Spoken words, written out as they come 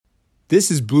This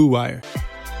is Blue Wire.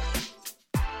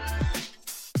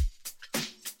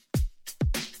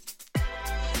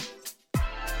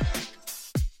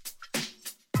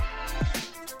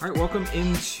 All right, welcome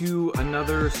into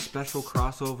another special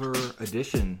crossover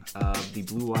edition of the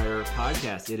Blue Wire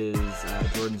podcast. It is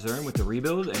Jordan Zern with The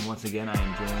Rebuild, and once again I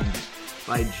am joined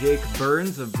by Jake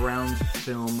Burns of Browns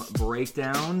Film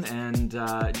Breakdown. And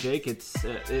Jake,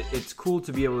 it's cool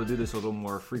to be able to do this a little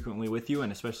more frequently with you,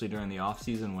 and especially during the off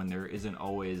season when there isn't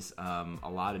always a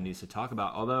lot of news to talk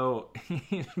about. Although,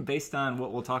 based on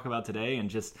what we'll talk about today and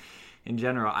just in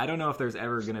general, I don't know if there's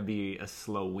ever going to be a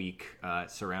slow week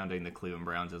surrounding the Cleveland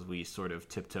Browns as we sort of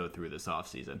tiptoe through this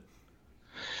offseason.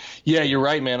 Yeah, you're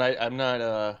right, man. I'm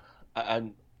not.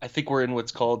 I think we're in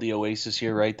what's called the oasis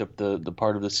here, right? The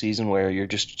part of the season where you're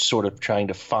just sort of trying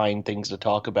to find things to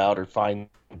talk about or find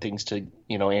things to,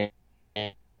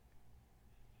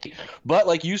 But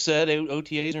like you said,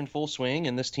 OTAs are in full swing,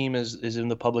 and this team is in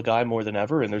the public eye more than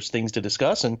ever, and there's things to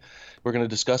discuss, and we're going to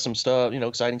discuss some stuff,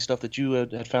 exciting stuff that you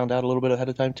had found out a little bit ahead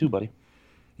of time too, buddy.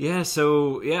 Yeah,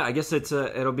 so I guess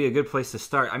it'll be a good place to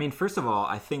start. I mean, first of all,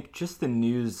 I think just the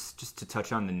news, just to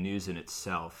touch on the news in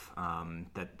itself,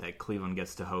 that Cleveland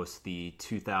gets to host the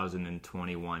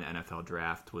 2021 NFL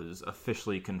Draft was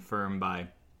officially confirmed by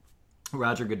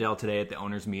Roger Goodell today at the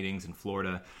owners' meetings in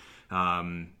Florida.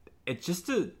 It's just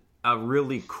a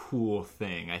really cool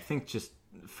thing, I think, just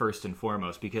first and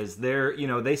foremost, because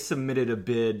they submitted a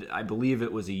bid, I believe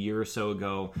it was a year or so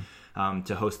ago,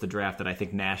 to host the draft that I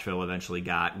think Nashville eventually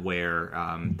got, where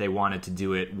they wanted to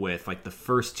do it with like the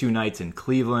first two nights in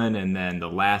Cleveland, and then the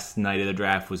last night of the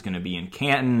draft was going to be in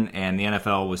Canton, and the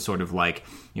NFL was sort of like,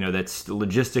 that's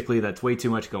logistically, that's way too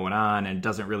much going on, and it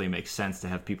doesn't really make sense to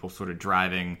have people sort of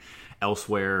driving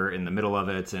elsewhere in the middle of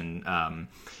it, and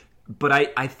but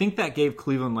I think that gave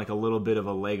Cleveland like a little bit of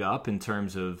a leg up in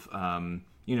terms of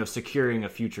securing a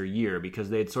future year, because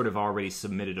they had sort of already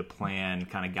submitted a plan,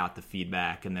 kind of got the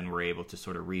feedback, and then were able to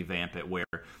sort of revamp it where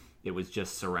it was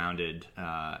just surrounded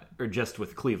or just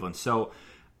with Cleveland. So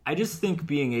I just think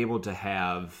being able to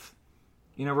have,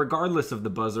 regardless of the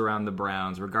buzz around the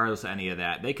Browns, regardless of any of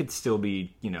that, they could still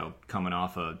be, coming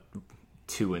off a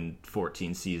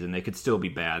 2-14 season. They could still be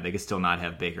bad. They could still not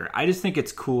have Baker. I just think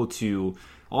it's cool to,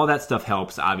 all that stuff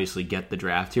helps obviously get the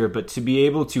draft here, but to be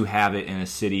able to have it in a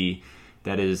city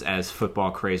that is as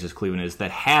football crazy as Cleveland is,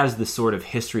 that has the sort of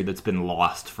history that's been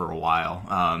lost for a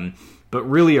while, but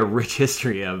really a rich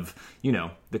history of,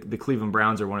 the Cleveland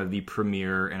Browns are one of the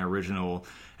premier and original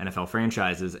NFL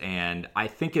franchises, and I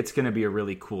think it's going to be a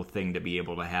really cool thing to be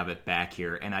able to have it back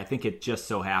here, and I think it just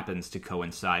so happens to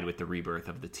coincide with the rebirth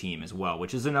of the team as well,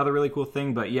 which is another really cool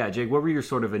thing. But yeah, Jake, what were your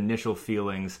sort of initial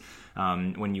feelings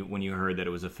when you heard that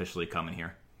it was officially coming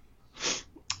here?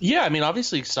 Yeah, I mean,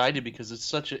 obviously excited because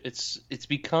it's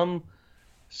become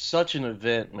such an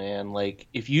event, man. Like,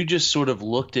 if you just sort of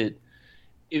looked at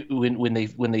it, when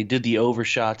they did the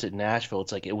overshots at Nashville,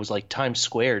 it's like it was like Times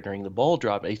Square during the ball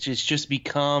drop. It's just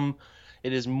become,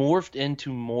 it has morphed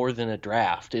into more than a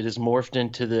draft. It has morphed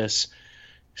into this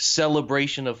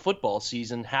celebration of football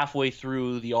season halfway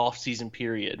through the off-season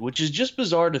period, which is just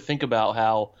bizarre to think about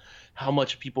how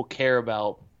much people care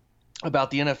about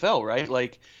the NFL, right?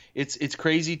 Like, it's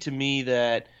crazy to me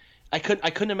that I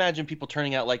couldn't imagine people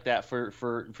turning out like that for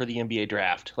the NBA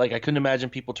draft. Like, I couldn't imagine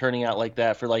people turning out like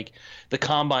that for, like, the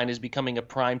combine is becoming a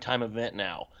prime time event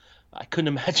now. I couldn't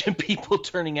imagine people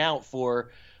turning out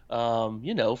for for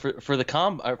the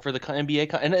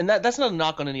NBA, and that's not a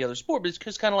knock on any other sport, but it's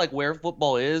just kind of like where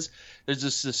football is. There's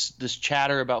this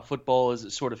chatter about football. Is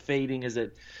it sort of fading? Is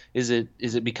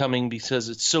it becoming, because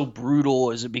it's so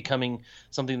brutal? Is it becoming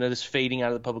something that is fading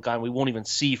out of the public eye? And we won't even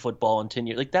see football in 10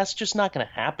 years. Like, that's just not going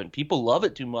to happen. People love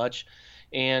it too much,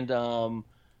 and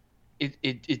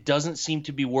it doesn't seem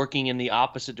to be working in the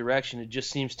opposite direction. It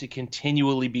just seems to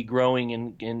continually be growing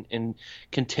and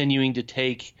continuing to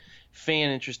take fan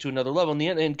interest to another level.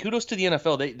 And kudos to the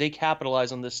NFL. They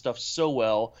capitalize on this stuff so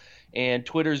well, and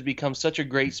Twitter's become such a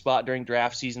great spot during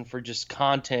draft season for just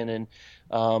content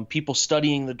and people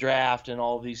studying the draft and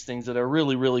all of these things that are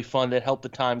really, really fun, that help the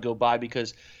time go by.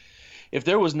 Because if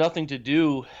there was nothing to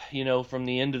do, from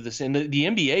the end of this, and the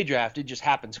NBA draft, it just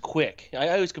happens quick. I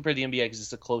always compare the NBA because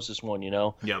it's the closest one,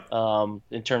 Yep.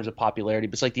 In terms of popularity.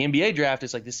 But it's like the NBA draft,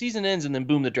 it's like the season ends and then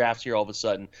boom, the draft's here all of a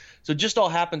sudden. So it just all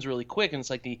happens really quick. And it's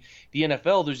like the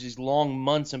NFL, there's these long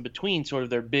months in between sort of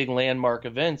their big landmark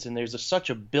events, and there's such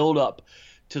a build-up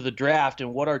to the draft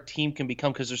and what our team can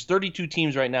become, because there's 32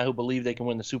 teams right now who believe they can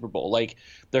win the Super Bowl. Like,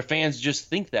 their fans just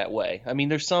think that way. I mean,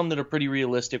 there's some that are pretty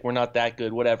realistic. We're not that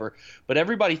good, whatever. But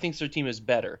everybody thinks their team is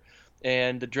better.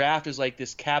 And the draft is like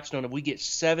this capstone of we get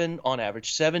on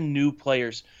average, seven new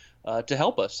players to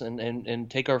help us and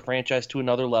take our franchise to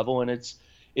another level. And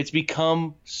it's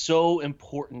become so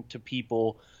important to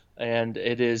people, and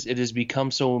it has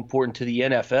become so important to the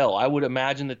NFL. I would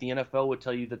imagine that the NFL would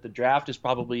tell you that the draft is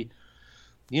probably,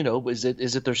 is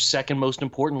it their second most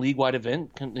important league-wide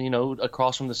event,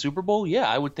 across from the Super Bowl? Yeah,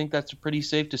 I would think that's pretty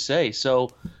safe to say. So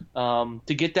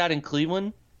to get that in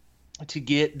Cleveland, to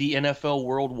get the NFL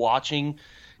world watching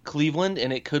Cleveland,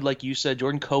 and it could, like you said,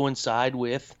 Jordan, coincide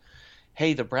with,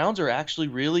 hey, the Browns are actually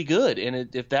really good.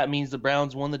 And if that means the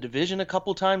Browns won the division a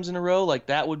couple times in a row, like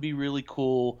that would be really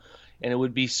cool. And it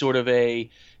would be sort of the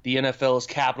NFL is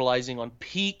capitalizing on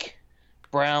peak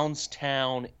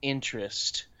Brownstown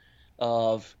interest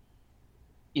of,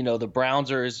 the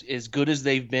Browns are as good as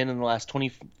they've been in the last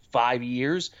 25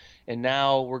 years. And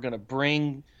now we're going to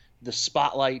bring the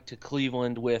spotlight to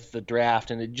Cleveland with the draft.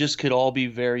 And it just could all be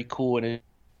very cool. And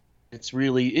it's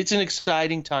an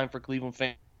exciting time for Cleveland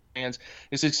fans.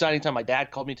 It's an exciting time. My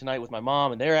dad called me tonight with my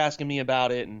mom, and they're asking me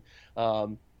about it. And,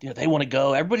 they want to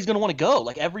go. Everybody's going to want to go.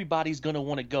 Like, everybody's going to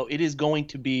want to go. It is going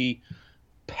to be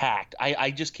packed. I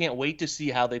just can't wait to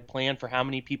see how they plan for how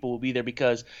many people will be there,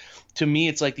 because to me,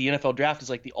 it's like the NFL draft is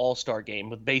like the All-Star game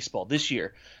with baseball this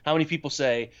year. How many people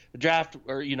say the draft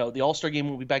or, the All-Star game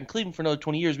will be back in Cleveland for another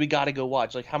 20 years. We got to go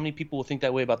watch. Like, how many people will think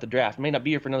that way about the draft? It may not be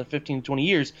here for another 15 to 20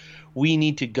 years. We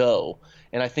need to go.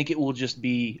 And I think it will just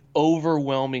be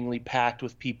overwhelmingly packed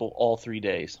with people all 3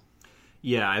 days.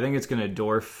 Yeah, I think it's going to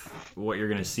dwarf what you're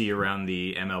going to see around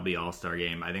the MLB All-Star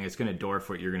Game. I think it's going to dwarf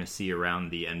what you're going to see around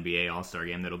the NBA All-Star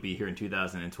Game that'll be here in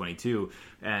 2022.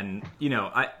 And,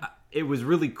 it was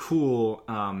really cool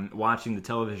watching the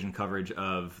television coverage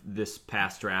of this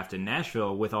past draft in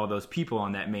Nashville with all those people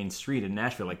on that main street in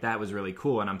Nashville. Like, that was really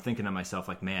cool. And I'm thinking to myself,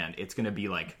 like, man, it's going to be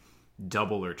like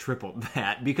double or triple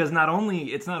that, because it's not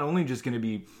only just going to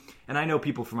be, and I know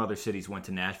people from other cities went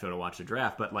to Nashville to watch the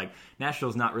draft, but like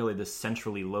Nashville's not really this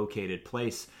centrally located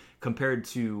place compared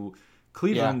to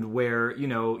Cleveland, where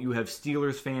you have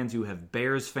Steelers fans, you have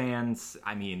Bears fans.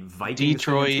 I mean, Vikings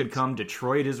fans could come.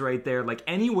 Detroit is right there. Like,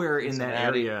 anywhere in that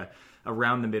area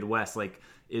around the Midwest, like,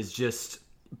 is just,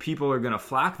 people are going to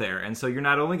flock there. And so you're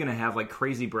not only going to have like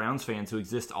crazy Browns fans who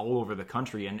exist all over the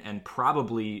country, and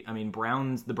probably, I mean,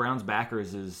 the Browns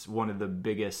backers is one of the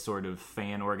biggest sort of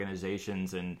fan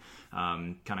organizations and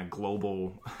kind of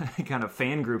global kind of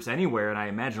fan groups anywhere. And I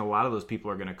imagine a lot of those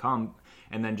people are going to come,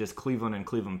 and then just Cleveland and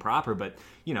Cleveland proper, but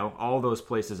all those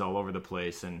places all over the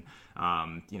place, and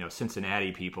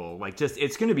Cincinnati people, like, just,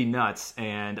 it's going to be nuts.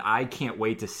 And I can't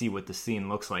wait to see what the scene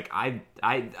looks like.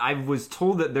 I was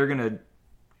told that they're going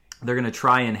to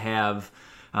try and have,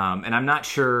 and I'm not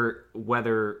sure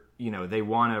whether, they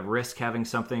want to risk having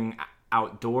something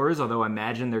outdoors, although I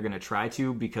imagine they're going to try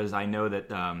to, because I know that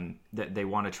that they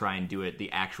want to try and do it,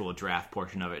 the actual draft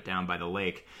portion of it, down by the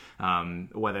lake,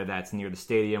 whether that's near the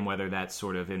stadium, whether that's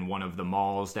sort of in one of the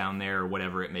malls down there, or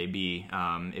whatever it may be.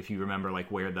 If you remember, like,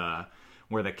 where the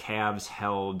Cavs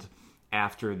held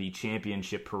after the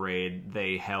championship parade,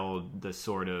 they held the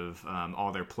sort of,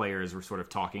 all their players were sort of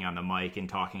talking on the mic and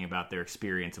talking about their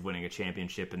experience of winning a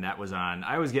championship. And that was on,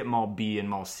 I always get Mall B and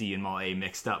Mall C and Mall A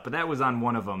mixed up, but that was on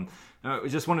one of them. It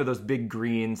was just one of those big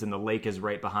greens, and the lake is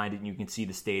right behind it, and you can see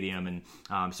the stadium.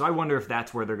 And so I wonder if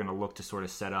that's where they're going to look to sort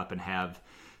of set up and have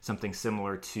something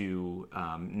similar to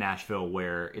Nashville,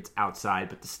 where it's outside,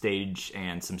 but the stage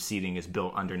and some seating is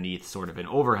built underneath, sort of an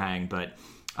overhang. But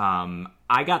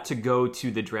I got to go to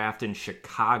the draft in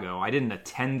Chicago. I didn't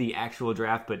attend the actual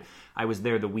draft, but I was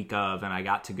there the week of, and I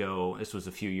got to go, this was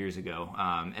a few years ago,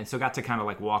 and so got to kind of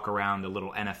like walk around the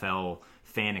little NFL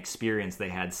fan experience they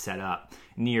had set up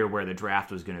near where the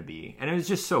draft was going to be. And it was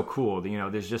just so cool.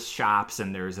 There's just shops,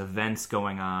 and there's events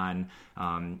going on,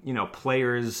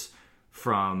 players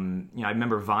from, I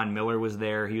remember Von Miller was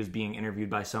there. He was being interviewed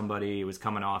by somebody. He was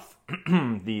coming off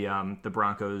the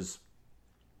Broncos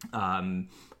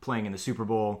playing in the Super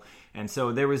Bowl. And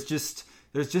so there's just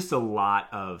a lot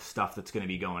of stuff that's going to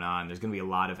be going on. There's going to be a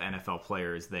lot of NFL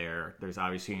players there. There's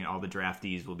obviously all the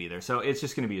draftees will be there. So it's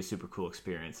just going to be a super cool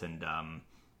experience. And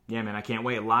yeah, man, I can't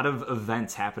wait. A lot of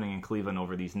events happening in Cleveland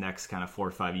over these next kind of 4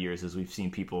 or 5 years, as we've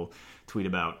seen people tweet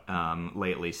about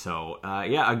lately. So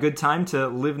yeah, a good time to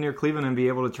live near Cleveland and be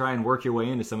able to try and work your way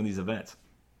into some of these events.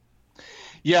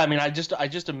 Yeah, I mean, I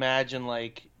just imagine,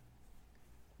 like,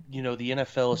 the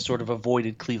NFL has sort of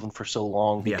avoided Cleveland for so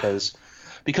long because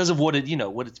of what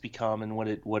it's become, and what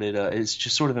it it's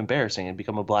just sort of embarrassing, and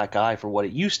become a black eye for what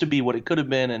it used to be, what it could have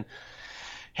been. And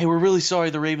hey, we're really sorry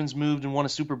the Ravens moved and won a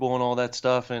Super Bowl and all that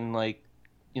stuff, and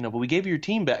but we gave you your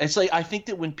team back. It's like, I think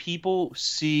that when people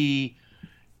see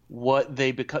what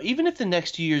they become, even if the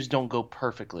next 2 years don't go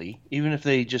perfectly, even if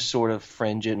they just sort of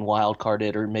fringe it and wild card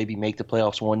it or maybe make the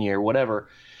playoffs one year, whatever.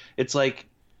 It's like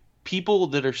people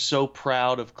that are so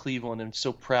proud of Cleveland and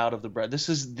so proud of the brand. This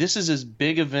is as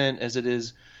big event as it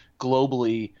is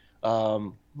globally.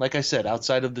 Like I said,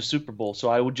 outside of the Super Bowl. So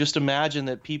I would just imagine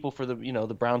that people for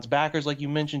the Browns backers, like you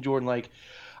mentioned, Jordan, like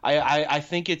I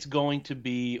think it's going to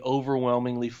be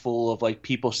overwhelmingly full of like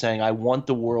people saying, I want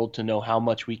the world to know how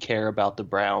much we care about the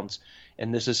Browns.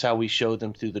 And this is how we show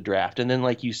them through the draft. And then,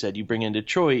 like you said, you bring in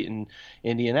Detroit and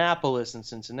Indianapolis and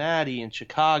Cincinnati and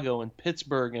Chicago and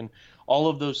Pittsburgh, and all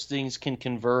of those things can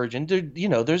converge. And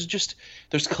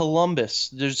there's Columbus.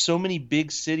 There's so many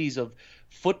big cities of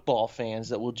football fans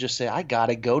that will just say, I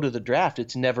gotta go to the draft.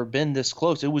 It's never been this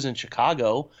close. It was in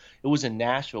Chicago, it was in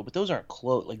Nashville, but those aren't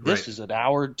close. Like this is an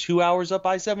hour, 2 hours up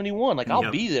I-71. Like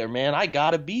I'll be there, man. I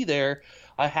gotta be there.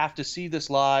 I have to see this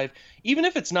live, even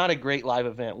if it's not a great live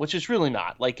event, which it's really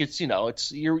not. Like it's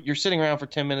you're sitting around for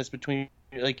 10 minutes between,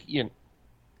 like, you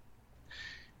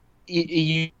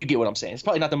get what I'm saying. It's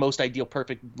probably not the most ideal,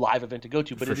 perfect live event to go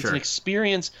to, but it's an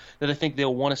experience that I think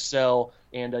they'll want to sell,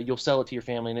 and you'll sell it to your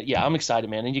family. And yeah, I'm excited,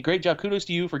 man. And great job. Kudos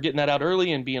to you for getting that out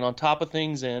early and being on top of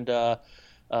things. And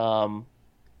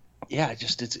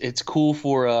it's cool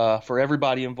for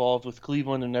everybody involved with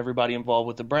Cleveland and everybody involved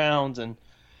with the Browns, and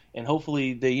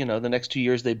hopefully they, the next 2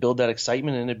 years they build that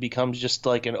excitement and it becomes just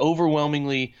like an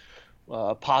overwhelmingly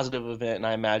positive event, and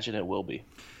I imagine it will be.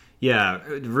 Yeah,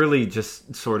 really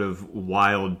just sort of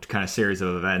wild kind of series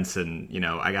of events. And,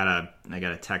 I got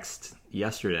a text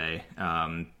yesterday,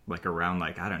 like around,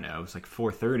 like, I don't know, it was like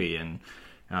 4:30,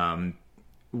 and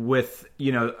with,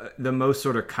 the most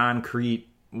sort of concrete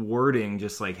wording,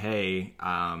 just like, hey,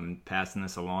 passing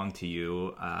this along to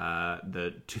you,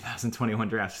 the 2021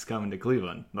 draft is coming to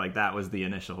Cleveland. Like, that was the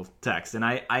initial text. And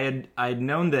I'd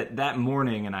known that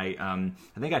morning, and I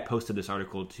think I posted this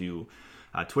article to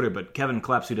Twitter, but Kevin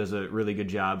Kleps, who does a really good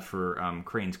job for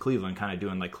Crane's Cleveland, kind of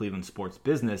doing like Cleveland sports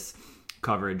business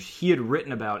coverage, he had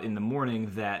written about in the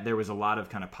morning that there was a lot of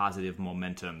kind of positive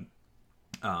momentum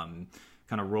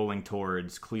kind of rolling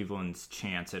towards Cleveland's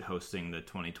chance at hosting the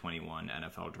 2021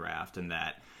 NFL draft, and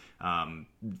that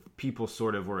people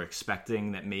sort of were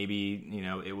expecting that maybe,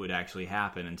 it would actually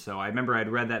happen. And so I remember I'd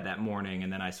read that morning,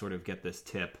 and then I sort of get this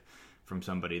tip from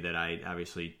somebody that I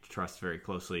obviously trust very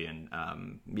closely. And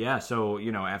so,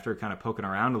 after kind of poking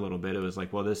around a little bit, it was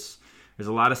like, well, there's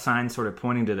a lot of signs sort of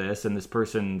pointing to this, and this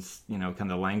person's, kind of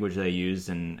the language they used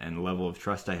and level of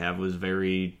trust I have was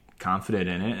very confident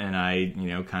in it. And I,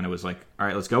 kind of was like, all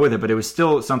right, let's go with it. But it was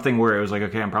still something where it was like,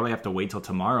 okay, I'm probably have to wait till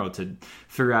tomorrow to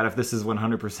figure out if this is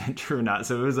 100% true or not.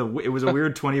 So it was a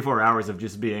weird 24 hours of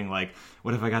just being like,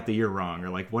 what if I got the year wrong? Or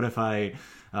like, what if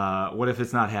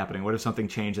it's not happening? What if something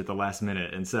changed at the last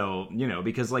minute? And so,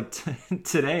 because like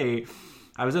today,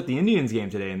 I was at the Indians game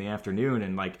today in the afternoon,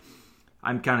 and like,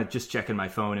 I'm kind of just checking my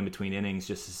phone in between innings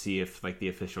just to see if like the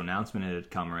official announcement had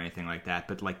come or anything like that.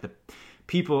 But like a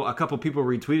couple people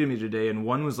retweeted me today, and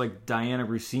one was like Diana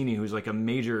Rossini, who's like a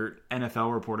major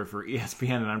NFL reporter for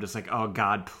ESPN, and I'm just like, oh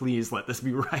God, please let this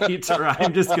be right, or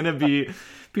I'm just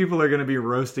people are gonna be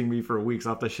roasting me for weeks.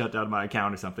 I'll have to shut down my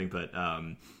account or something. But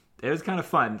it was kind of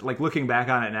fun, like looking back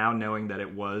on it now, knowing that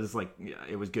it was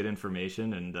good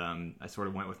information, and I sort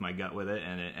of went with my gut with it,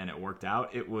 and it worked out.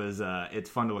 It's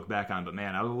fun to look back on, but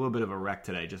man, I was a little bit of a wreck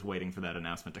today, just waiting for that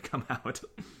announcement to come out.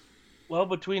 Well,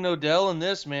 between Odell and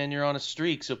this, man, you're on a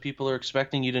streak, so people are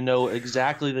expecting you to know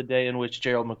exactly the day in which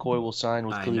Gerald McCoy will sign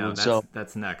with Cleveland.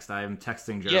 That's next. I am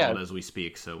texting Gerald as we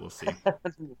speak, so we'll see.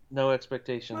 No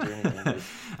expectations or anything.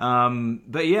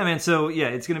 But yeah, man. So yeah,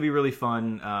 it's going to be really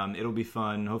fun. It'll be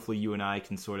fun. Hopefully, you and I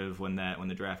can sort of when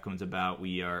the draft comes about,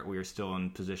 we are still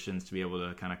in positions to be able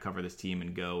to kind of cover this team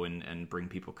and go and bring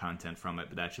people content from it.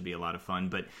 But that should be a lot of fun.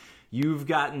 But you've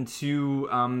gotten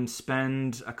to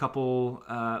spend a couple.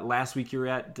 Last week you were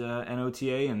at an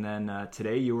OTA, and then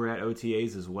today you were at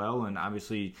OTAs as well. And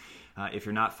obviously, if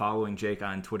you're not following Jake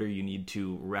on Twitter, you need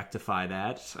to rectify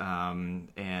that.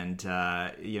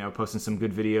 Posting some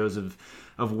good videos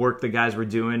of work the guys were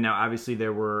doing. Now, obviously,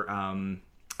 there were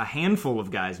a handful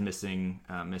of guys missing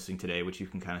today, which you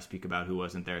can kind of speak about who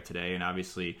wasn't there today. And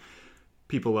obviously,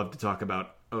 people love to talk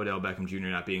about Odell Beckham Jr.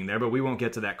 not being there, but we won't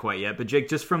get to that quite yet. But Jake,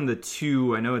 just from the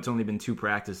two, I know it's only been 2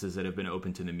 practices that have been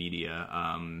open to the media.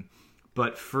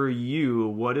 But for you,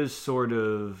 what has sort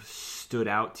of stood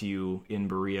out to you in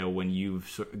Berea when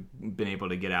you've been able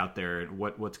to get out there?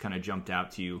 What's kind of jumped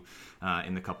out to you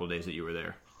in the couple of days that you were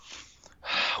there?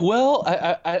 Well,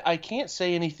 I can't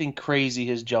say anything crazy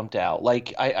has jumped out.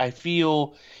 Like I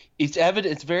feel it's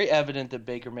evident. It's very evident that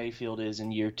Baker Mayfield is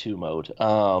in year 2 mode.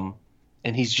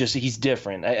 and he's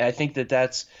different. I think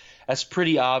that's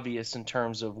pretty obvious in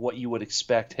terms of what you would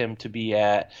expect him to be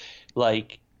at,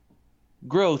 like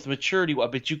growth, maturity,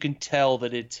 but you can tell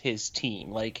that it's his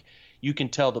team. Like you can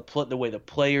tell the way the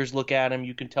players look at him.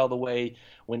 You can tell the way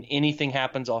when anything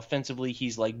happens offensively,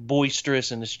 he's like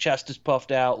boisterous and his chest is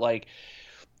puffed out. Like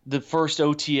the first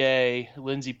OTA,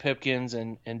 Lindsey Pipkins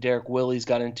and Derek Willis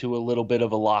got into a little bit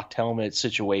of a locked helmet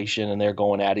situation, and they're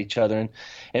going at each other.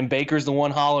 And Baker's the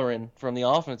one hollering from the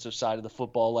offensive side of the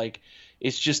football. Like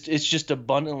it's just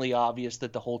abundantly obvious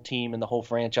that the whole team and the whole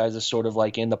franchise is sort of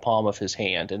like in the palm of his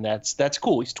hand, and that's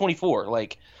cool. He's 24.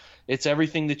 Like it's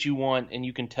everything that you want, and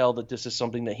you can tell that this is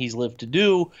something that he's lived to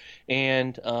do.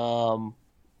 And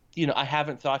I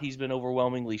haven't thought he's been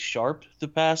overwhelmingly sharp the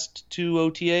past two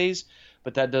OTAs.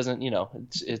 But that doesn't,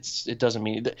 it doesn't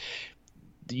mean that.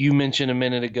 You mentioned a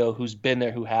minute ago who's been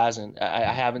there, who hasn't.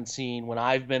 I haven't seen, when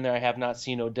I've been there, I have not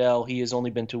seen Odell. He has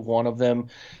only been to one of them.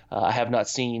 I have not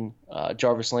seen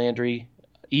Jarvis Landry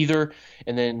either.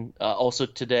 And then also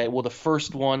today, well, the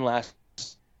first one last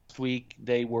week,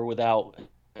 they were without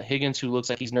Higgins, who looks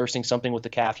like he's nursing something with the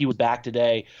calf. He was back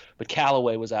today, but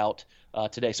Callaway was out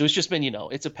today. So it's just been,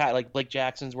 it's a pat. Like Blake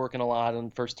Jackson's working a lot on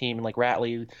the first team, and like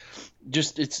Ratley,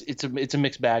 just it's a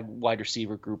mixed bag wide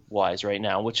receiver group wise right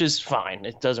now, which is fine.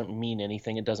 It doesn't mean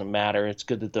anything. It doesn't matter. It's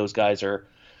good that those guys are.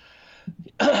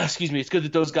 Excuse me. It's good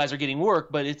that those guys are getting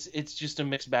work, but it's just a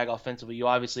mixed bag offensively. You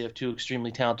obviously have two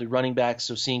extremely talented running backs,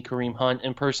 so seeing Kareem Hunt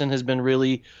in person has been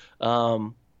really,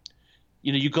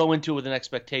 you go into it with an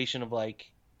expectation of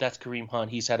like that's Kareem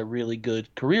Hunt. He's had a really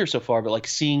good career so far, but like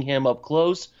seeing him up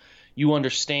close, you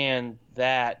understand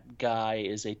that guy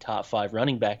is a top 5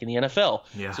 running back in the NFL.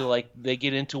 Yeah. So like they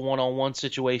get into one-on-one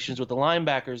situations with the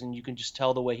linebackers, and you can just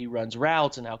tell the way he runs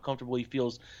routes and how comfortable he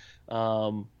feels,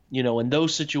 in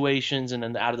those situations. And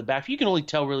then out of the back, you can only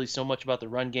tell really so much about the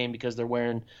run game because they're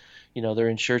wearing, they're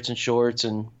in shirts and shorts,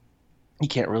 and you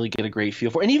can't really get a great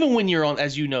feel for it. And even when you're on,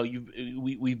 as you know,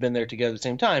 we've been there together at the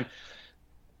same time.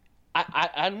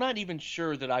 I'm not even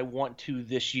sure that I want to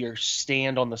this year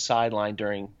stand on the sideline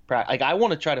during practice. Like I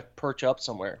want to try to perch up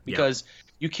somewhere because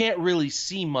you can't really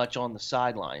see much on the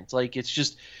sidelines. Like it's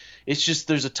just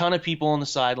there's a ton of people on the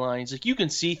sidelines. Like you can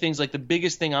see things. Like the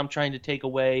biggest thing I'm trying to take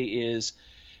away is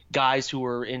guys who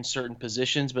are in certain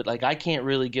positions, but like I can't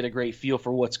really get a great feel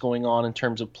for what's going on in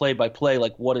terms of play by play.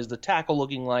 Like what is the tackle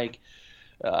looking like?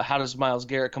 How does Myles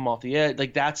Garrett come off the edge?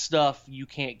 Like that stuff you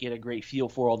can't get a great feel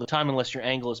for all the time unless your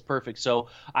angle is perfect. So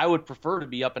I would prefer to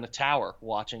be up in a tower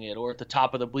watching it, or at the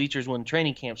top of the bleachers when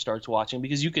training camp starts watching,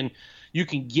 because you can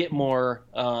get more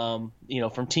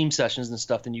from team sessions and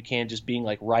stuff than you can just being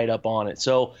like right up on it.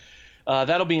 So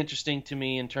that'll be interesting to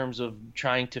me in terms of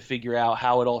trying to figure out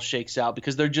how it all shakes out,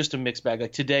 because they're just a mixed bag.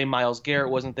 Like today, Myles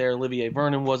Garrett wasn't there, Olivier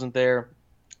Vernon wasn't there.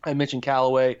 I mentioned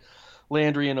Callaway.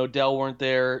 Landry and Odell weren't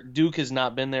there. Duke has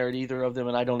not been there at either of them,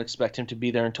 and I don't expect him to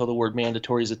be there until the word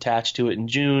mandatory is attached to it in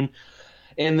June.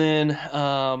 And then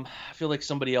I feel like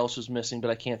somebody else was missing, but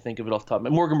I can't think of it off the top.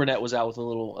 Morgan Burnett was out with a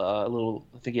little.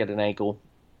 I think he had an ankle.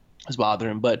 It was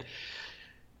bothering him. But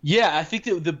yeah, I think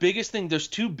that the biggest thing. There's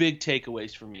two big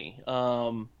takeaways for me.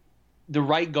 The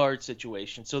right guard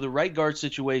situation. So the right guard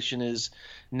situation is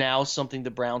now something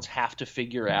the Browns have to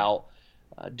figure out.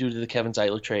 Due to the Kevin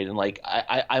Zeitler trade. And like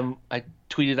I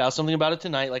tweeted out something about it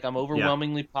tonight. Like I'm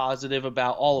overwhelmingly positive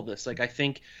about all of this. Like I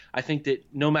think that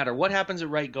no matter what happens at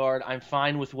right guard, I'm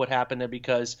fine with what happened there,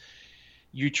 because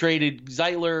you traded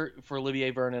Zeitler for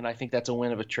Olivier Vernon. I think that's a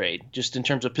win of a trade. Just in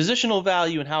terms of positional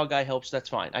value and how a guy helps, that's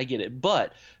fine. I get it.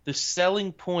 But the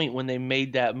selling point when they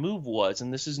made that move was,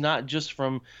 and this is not just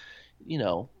from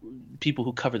people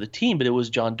who cover the team, but it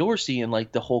was John Dorsey and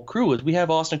like the whole crew, was we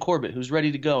have Austin Corbett who's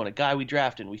ready to go, and a guy we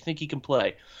drafted and we think he can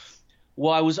play.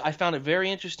 Well, I found it very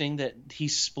interesting that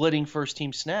he's splitting first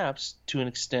team snaps to an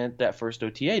extent. That first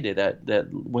OTA day, that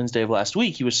Wednesday of last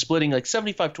week, he was splitting like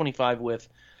 75-25 with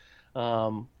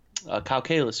Kyle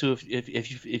Kalis, who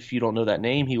if you don't know that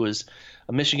name, he was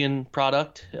a Michigan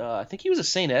product. I think he was a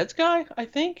St. Ed's guy. I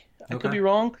could be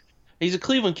wrong. He's a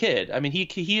Cleveland kid. I mean,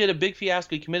 he had a big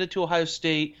fiasco. He committed to Ohio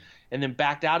State and then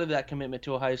backed out of that commitment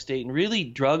to Ohio State and really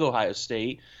drug Ohio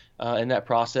State in that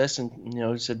process.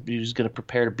 And, said he was going to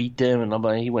prepare to beat them.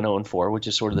 And he went 0-4, which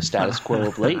is sort of the status quo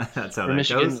of late. That's how for that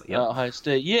Michigan, goes. Yep. Ohio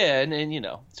State. Yeah, and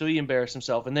so he embarrassed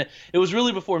himself. And then it was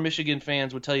really before Michigan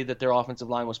fans would tell you that their offensive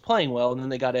line was playing well. And then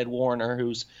they got Ed Warner,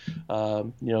 who's,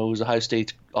 who's Ohio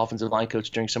State's offensive line coach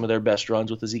during some of their best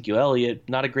runs with Ezekiel Elliott.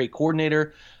 Not a great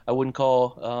coordinator. I wouldn't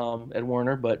call Ed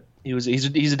Warner, but he's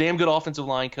a damn good offensive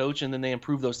line coach. And then they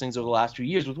improved those things over the last few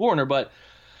years with Warner. But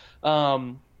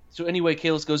So anyway,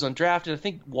 Kalis goes undrafted. I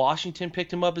think Washington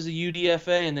picked him up as a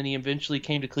UDFA, and then he eventually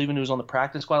came to Cleveland. He was on the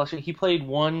practice squad. He played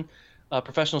one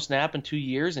professional snap in 2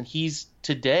 years, and he's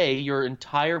today your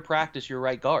entire practice, your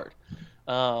right guard.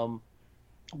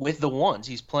 With the ones,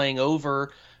 he's playing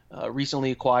over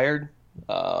recently acquired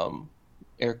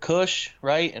Eric Kush,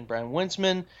 right, and Brian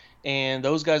Winsman, and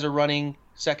those guys are running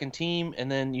second team, and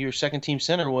then your second team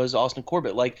center was Austin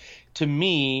Corbett. Like, to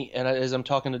me, and as I'm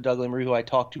talking to Doug Lemery, who I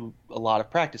talk to a lot of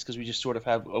practice because we just sort of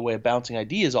have a way of bouncing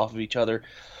ideas off of each other,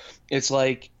 it's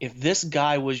like if this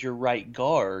guy was your right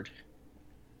guard,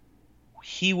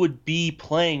 he would be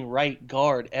playing right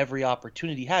guard every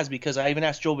opportunity he has, because I even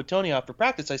asked Joel Bitonio after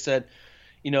practice, I said,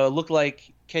 it looked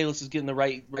like Kalis is getting the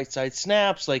right side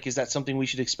snaps. Like, is that something we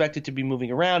should expect it to be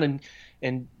moving around?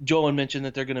 And Joel mentioned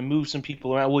that they're going to move some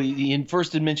people around. Well, he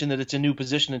first did mention that it's a new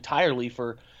position entirely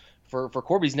for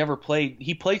Corbett. He's never played.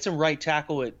 He played some right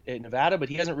tackle at Nevada, but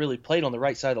he hasn't really played on the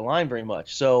right side of the line very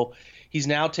much. So he's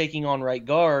now taking on right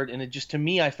guard, and it just, to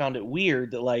me, I found it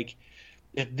weird that, like,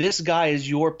 if this guy is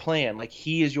your plan, like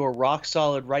he is your rock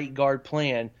solid right guard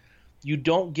plan, you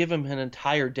don't give him an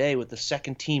entire day with the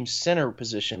second team center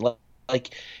position.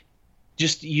 Like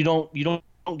just you don't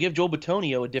give Joel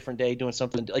Bitonio a different day doing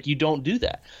something. Like, you don't do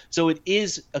that. So it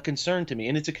is a concern to me,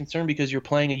 and it's a concern because you're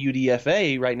playing a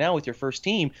UDFA right now with your first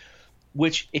team,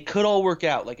 which it could all work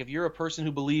out. Like, if you're a person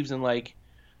who believes in, like,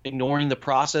 ignoring the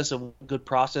process of good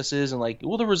processes and, like,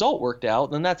 well, the result worked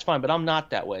out, then that's fine. But I'm not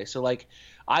that way. So, like,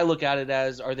 I look at it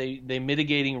as, are they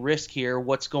mitigating risk here?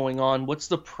 What's going on? What's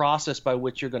the process by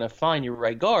which you're going to find your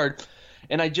right guard?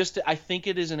 And I think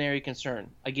it is an area of concern.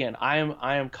 Again, I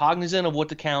am cognizant of what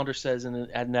the calendar says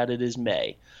and that it is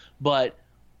May. But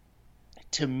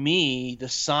to me, the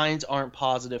signs aren't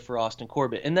positive for Austin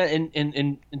Corbett. And that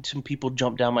and some people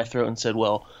jumped down my throat and said,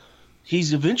 well,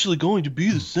 he's eventually going to be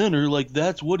the center. Like,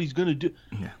 that's what he's going to do.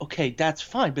 Yeah. Okay, that's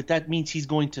fine. But that means he's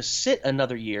going to sit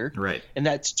another year. Right. And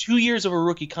that's 2 years of a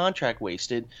rookie contract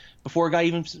wasted before a guy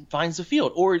even finds the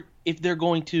field. Or if they're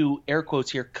going to, air quotes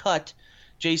here, cut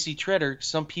J.C. Tretter,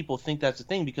 some people think that's a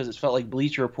thing because it felt like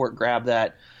Bleacher Report grabbed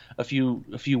that a few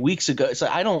weeks ago. It's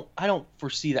like, I don't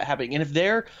foresee that happening. And if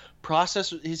their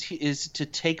process is to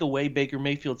take away Baker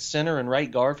Mayfield's center and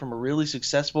right guard from a really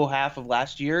successful half of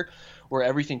last year where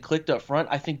everything clicked up front,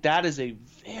 I think that is a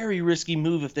very risky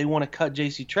move if they want to cut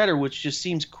J.C. Tretter, which just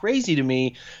seems crazy to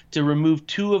me to remove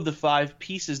 2 of the 5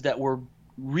 pieces that were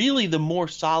really the more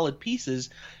solid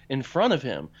pieces in front of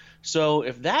him. So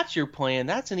if that's your plan,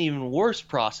 that's an even worse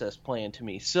process plan to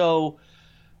me. So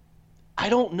I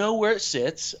don't know where it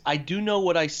sits. I do know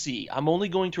what I see. I'm only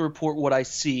going to report what I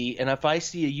see. And if I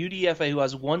see a UDFA who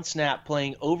has 1 snap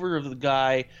playing over the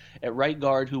guy at right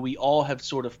guard who we all have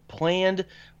sort of planned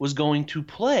was going to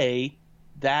play,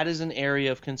 that is an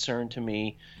area of concern to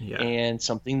me. Yeah. And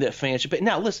something that fans should pay.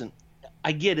 Now, listen,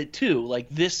 I get it too. Like,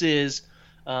 this is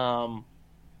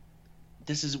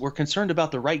we're concerned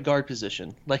about the right guard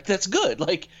position. Like, that's good.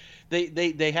 Like, they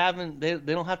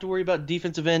don't have to worry about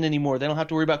defensive end anymore. They don't have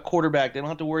to worry about quarterback. They don't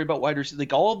have to worry about wide receiver.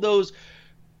 Like, all of those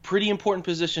pretty important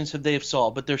positions they have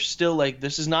solved, but they're still, like,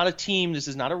 this is not a team. This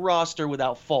is not a roster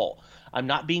without fault. I'm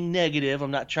not being negative.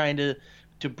 I'm not trying to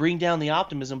bring down the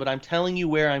optimism, but I'm telling you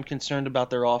where I'm concerned about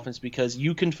their offense, because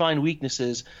you can find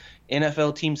weaknesses.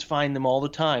 NFL teams find them all the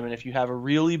time. And if you have a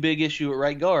really big issue at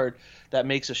right guard, that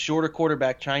makes a shorter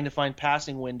quarterback trying to find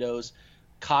passing windows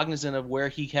cognizant of where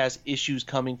he has issues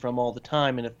coming from all the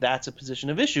time. And if that's a position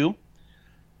of issue,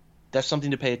 that's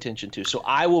something to pay attention to. So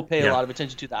I will pay a lot of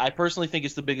attention to that. I personally think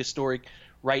it's the biggest story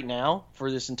right now for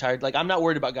this entire – like, I'm not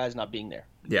worried about guys not being there.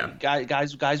 Yeah.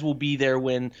 Guys will be there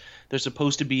when they're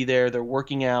supposed to be there. They're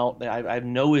working out. I have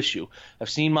no issue. I've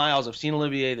seen Miles. I've seen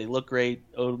Olivier. They look great.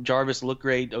 Jarvis look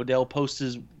great. Odell posts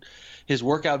his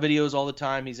workout videos all the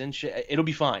time. He's in shape. It'll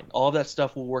be fine. All of that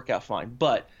stuff will work out fine.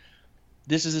 But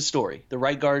this is a story. The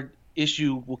right guard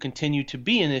issue will continue to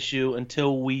be an issue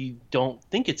until we don't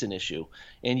think it's an issue,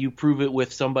 and you prove it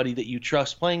with somebody that you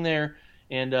trust playing there.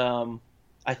 And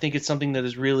I think it's something that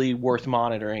is really worth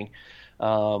monitoring.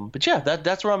 But yeah,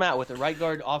 that's where I'm at with it. Right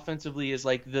guard offensively is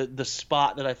like the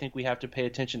spot that I think we have to pay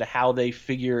attention to how they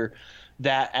figure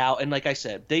that out. And like I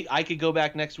said, I could go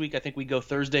back next week. I think we go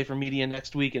Thursday for media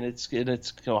next week, and it's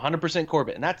 100%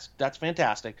 Corbett, and that's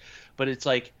fantastic. But it's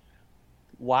like,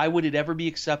 why would it ever be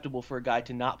acceptable for a guy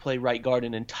to not play right guard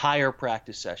an entire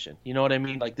practice session? You know what I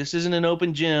mean? Like, this isn't an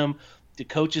open gym. The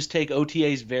coaches take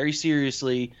OTAs very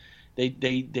seriously. They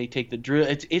take the drill.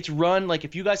 It's run like,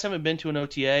 if you guys haven't been to an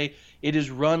OTA, it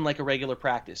is run like a regular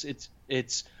practice.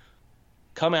 It's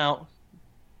come out,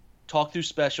 talk through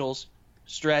specials,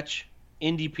 stretch,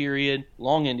 indie period,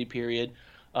 long indie period,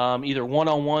 either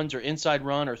one-on-ones or inside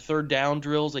run or third down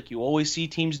drills like you always see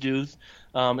teams do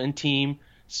in team,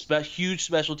 huge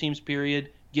special teams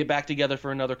period, get back together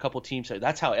for another couple teams.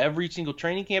 That's how every single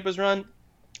training camp is run.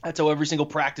 That's how every single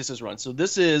practice is run. So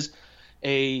this is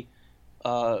it's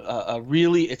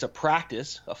a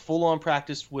practice, a full-on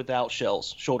practice without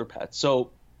shoulder pads.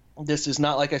 So this is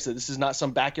not, like I said, this is not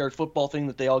some backyard football thing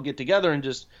that they all get together and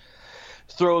just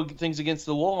throw things against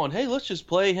the wall and, hey, let's just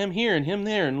play him here and him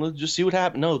there and let's just see what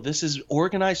happens. No, this is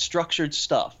organized, structured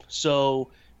stuff.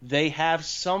 So they have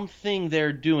something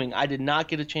they're doing. I did not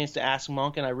get a chance to ask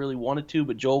Monk, and I really wanted to,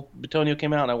 but Joel Bitonio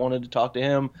came out and I wanted to talk to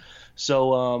him.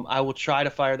 So I will try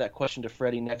to fire that question to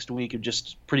Freddie next week, of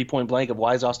just pretty point blank of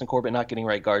why is Austin Corbett not getting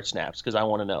right guard snaps, because I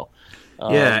want to know.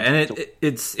 Yeah, and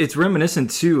it's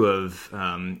reminiscent too of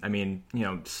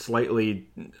slightly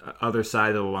other side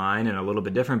of the line and a little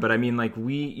bit different, but I mean, like,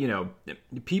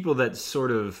 people that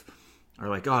sort of are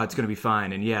like, oh, it's going to be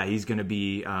fine, and yeah, he's going to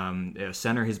be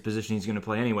center, his position he's going to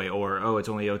play anyway, or oh, it's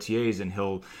only OTAs and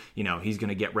he's going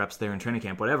to get reps there in training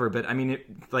camp, whatever. But I mean,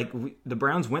 the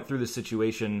Browns went through this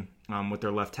situation with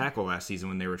their left tackle last season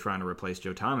when they were trying to replace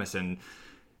Joe Thomas, and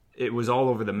it was all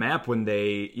over the map when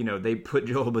they put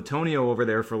Joel Bitonio over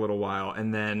there for a little while,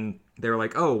 and then they were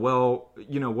like, oh, well,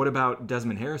 what about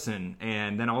Desmond Harrison?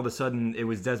 And then all of a sudden it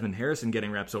was Desmond Harrison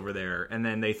getting reps over there, and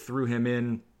then they threw him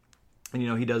in,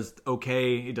 and he does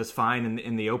okay, he does fine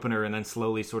in the opener, and then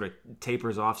slowly sort of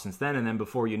tapers off since then, and then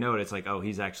before you know it, it's like, oh,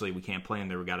 we can't play him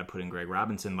there, we got to put in Greg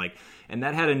Robinson, and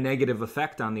that had a negative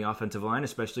effect on the offensive line,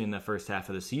 especially in the first half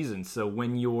of the season. So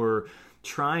when you're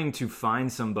trying to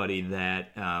find somebody that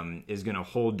is going to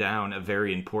hold down a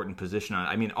very important position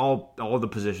all the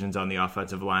positions on the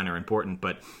offensive line are important,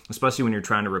 but especially when you're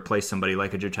trying to replace somebody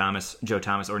like a Joe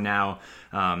Thomas, or now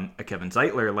a Kevin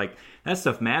Zeitler, like, that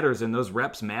stuff matters, and those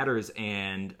reps matters.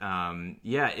 And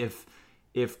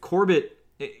if Corbett,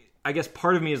 I guess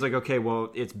part of me is like, okay,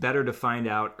 well, it's better to find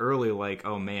out early, like,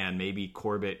 oh man, maybe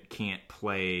Corbett can't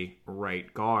play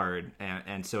right guard,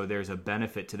 and so there's a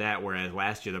benefit to that, whereas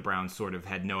last year the Browns sort of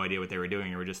had no idea what they were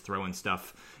doing. They were just throwing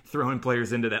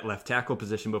players into that left tackle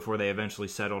position before they eventually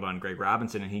settled on Greg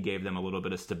Robinson, and he gave them a little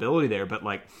bit of stability there. But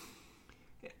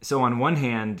so on one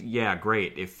hand, yeah,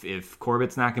 great. If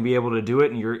Corbett's not going to be able to do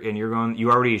it, and you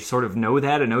already sort of know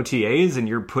that in OTAs, and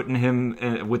you're putting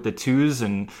him with the twos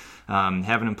and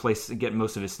having him get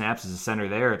most of his snaps as a center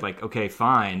there, like, okay,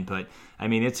 fine. But I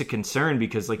mean, it's a concern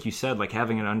because, like you said, like,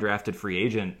 having an undrafted free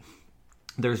agent,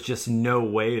 there's just no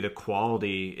way the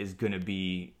quality is going to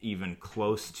be even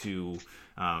close to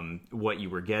what you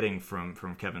were getting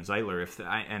from Kevin Zeitler.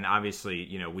 And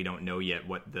obviously, we don't know yet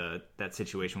what that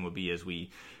situation will be as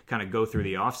we kind of go through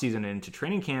the offseason and into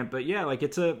training camp. But yeah, like,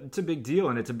 it's a big deal,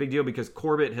 and it's a big deal because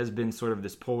Corbett has been sort of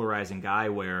this polarizing guy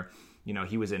where,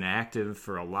 he was inactive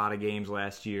for a lot of games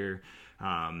last year.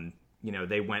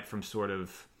 They went from sort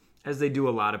of, as they do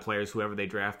a lot of players, whoever they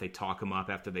draft, they talk him up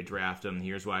after they draft him.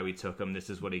 Here's why we took him. This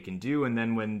is what he can do. And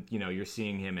then when, you're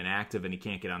seeing him inactive and he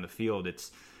can't get on the field,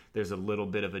 there's a little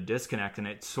bit of a disconnect. And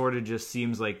it sort of just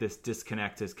seems like this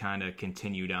disconnect has kind of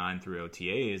continued on through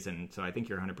OTAs. And so I think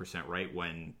you're 100% right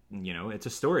when, it's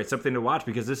a story. It's something to watch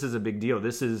because this is a big deal.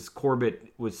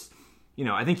 Corbett was,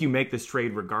 I think you make this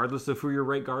trade regardless of who your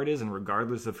right guard is and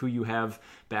regardless of who you have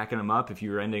backing him up. If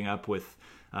you're ending up with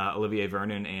Olivier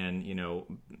Vernon and,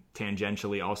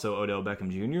 tangentially also Odell Beckham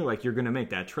Jr., like, you're going to make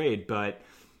that trade. But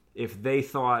if they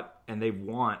thought and they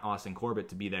want Austin Corbett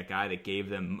to be that guy that gave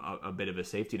them a bit of a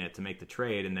safety net to make the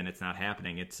trade, and then it's not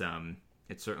happening, it's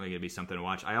certainly going to be something to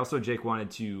watch. I also, Jake,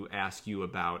 wanted to ask you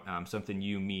about something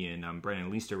me, and Brandon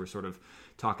Leister were sort of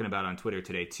talking about on Twitter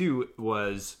today too,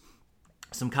 was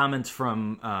some comments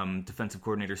from defensive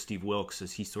coordinator Steve Wilks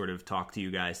as he sort of talked to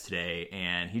you guys today,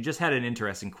 and he just had an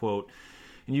interesting quote.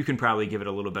 And you can probably give it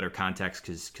a little better context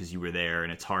because you were there,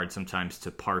 and it's hard sometimes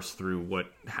to parse through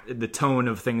what the tone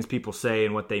of things people say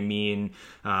and what they mean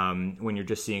when you're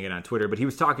just seeing it on Twitter. But he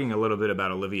was talking a little bit about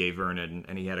Olivier Vernon,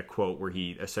 and he had a quote where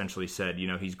he essentially said,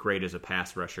 he's great as a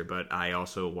pass rusher, but I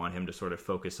also want him to sort of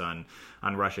focus on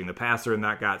rushing the passer. And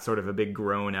that got sort of a big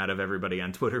groan out of everybody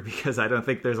on Twitter because I don't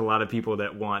think there's a lot of people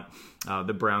that want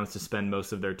the Browns to spend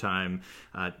most of their time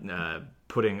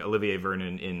putting Olivier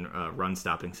Vernon in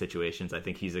run-stopping situations. I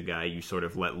think he's a guy you sort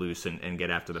of let loose and get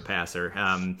after the passer.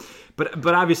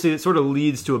 But obviously it sort of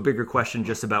leads to a bigger question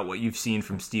just about what you've seen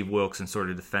from Steve Wilks and sort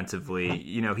of defensively.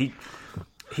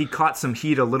 He caught some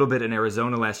heat a little bit in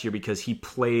Arizona last year because he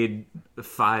played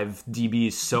 5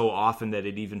 DBs so often that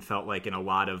it even felt like in a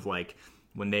lot of, like,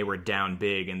 when they were down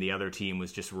big and the other team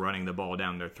was just running the ball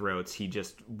down their throats, he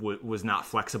just was not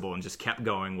flexible and just kept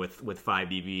going with 5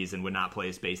 DBs and would not play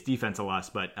his base defense a lot.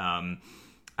 But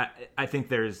I think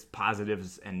there's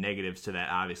positives and negatives to that,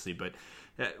 obviously, but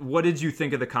what did you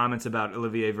think of the comments about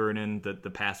Olivier Vernon, the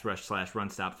pass rush / run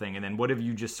stop thing? And then what have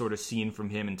you just sort of seen from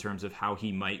him in terms of how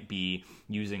he might be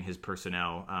using his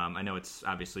personnel? I know it's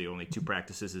obviously only 2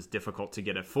 practices is difficult to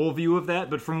get a full view of that,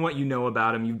 but from what you know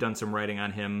about him, you've done some writing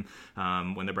on him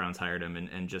when the Browns hired him,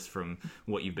 and just from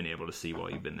what you've been able to see while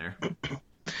you've been there.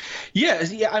 Yeah.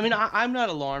 I mean, I'm not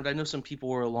alarmed. I know some people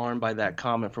were alarmed by that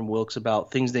comment from Wilkes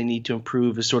about things they need to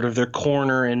improve as sort of their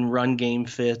corner and run game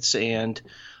fits and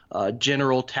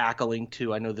general tackling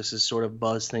too. I know this is sort of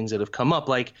buzz things that have come up.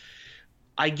 Like,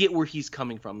 I get where he's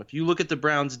coming from. If you look at the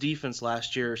Browns defense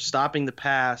last year, stopping the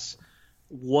pass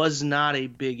was not a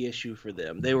big issue for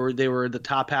them. They were the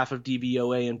top half of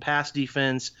DVOA in pass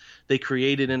defense. They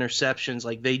created interceptions.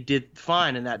 Like, they did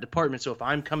fine in that department. So if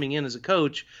I'm coming in as a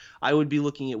coach, I would be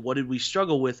looking at what did we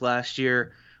struggle with last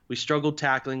year. We struggled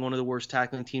tackling, one of the worst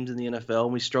tackling teams in the NFL,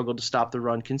 and we struggled to stop the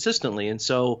run consistently. And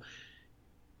so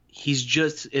he's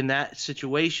just in that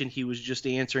situation. He was just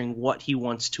answering what he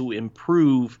wants to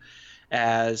improve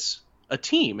as a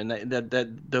team, and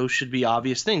that those should be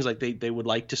obvious things. Like they would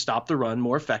like to stop the run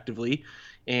more effectively,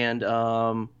 and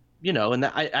and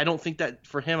that, I don't think that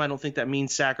for him, I don't think that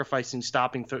means sacrificing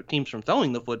stopping teams from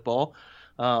throwing the football,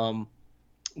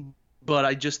 but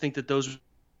I just think that those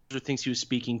are things he was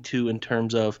speaking to in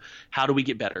terms of how do we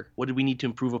get better? What do we need to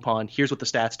improve upon? Here's what the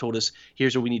stats told us.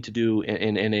 Here's what we need to do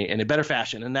in a better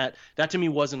fashion. And that to me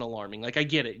wasn't alarming. Like, I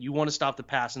get it. You want to stop the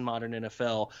pass in modern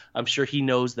NFL. I'm sure he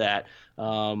knows that.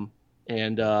 And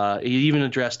he even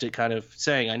addressed it kind of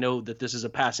saying, I know that this is a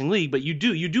passing league, but you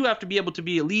do have to be able to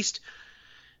be at least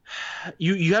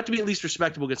you have to be at least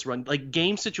respectable against run. Like,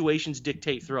 game situations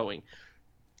dictate throwing.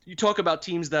 You talk about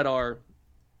teams that are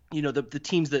the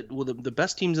teams that the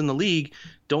best teams in the league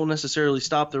don't necessarily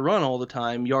stop the run all the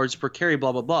time, yards per carry,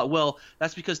 blah, blah, blah. Well,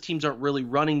 that's because teams aren't really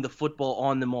running the football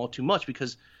on them all too much,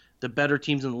 because the better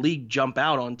teams in the league jump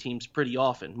out on teams pretty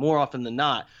often. More often than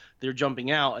not, they're jumping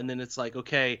out, and then it's like,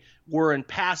 okay, we're in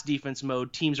pass defense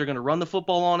mode. Teams are going to run the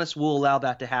football on us. We'll allow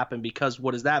that to happen, because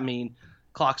what does that mean?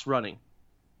 Clock's running.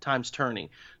 Time's turning.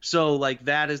 So, like,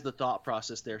 that is the thought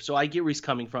process there. So I get where he's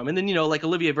coming from. And then, like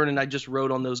Olivier Vernon, I just wrote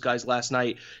on those guys last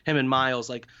night, him and Miles.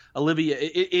 Like,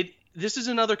 Olivier, this is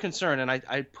another concern, and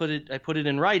I put it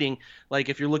in writing. Like,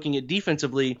 if you're looking at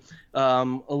defensively,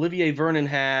 Olivier Vernon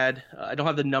had I don't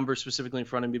have the numbers specifically in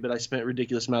front of me, but I spent a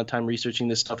ridiculous amount of time researching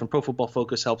this stuff, and Pro Football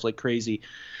Focus helps like crazy.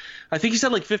 I think he's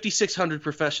had like 5,600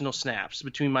 professional snaps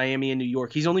between Miami and New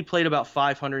York. He's only played about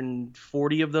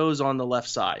 540 of those on the left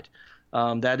side.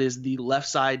 That is the left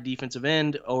side defensive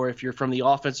end, or if you're from the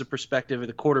offensive perspective of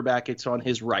the quarterback, it's on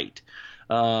his right.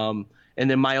 And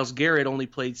then Myles Garrett only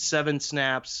played 7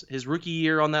 snaps his rookie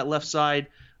year on that left side,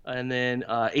 and then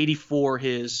 84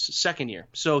 his second year.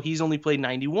 So he's only played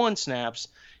 91 snaps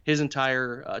his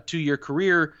entire 2-year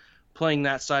career playing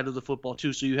that side of the football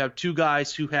too. So you have 2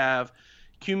 guys who have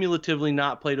cumulatively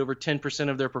not played over 10%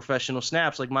 of their professional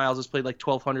snaps. Like, Myles has played like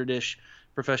 1,200-ish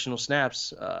professional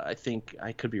snaps. I think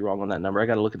I could be wrong on that number. I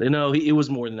got to look at it. No, it was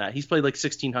more than that. He's played like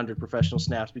 1,600 professional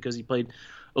snaps because he played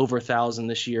over 1,000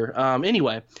 this year.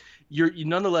 Anyway,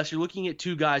 nonetheless, you're looking at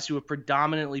 2 guys who have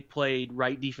predominantly played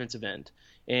right defensive end.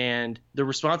 And the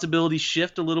responsibilities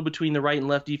shift a little between the right and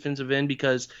left defensive end,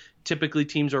 because typically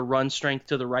teams are run strength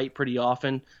to the right pretty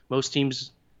often. Most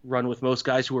teams run with most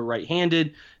guys who are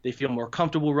right-handed. They feel more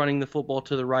comfortable running the football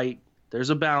to the right.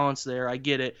 There's a balance there. I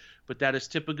get it. But that is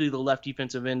typically the left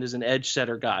defensive end is an edge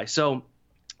setter guy. So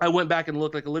I went back and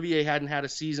looked. Like, Olivier hadn't had a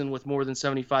season with more than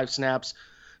 75 snaps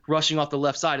rushing off the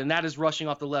left side, and that is rushing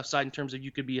off the left side in terms of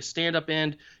you could be a stand-up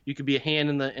end, you could be a hand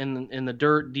in the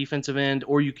dirt defensive end,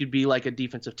 or you could be like a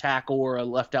defensive tackle or a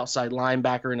left outside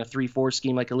linebacker in a 3-4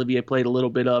 scheme like Olivier played a little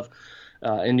bit of.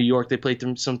 In New York, they played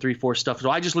some 3-4 stuff. So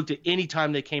I just looked at any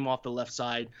time they came off the left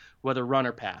side, whether run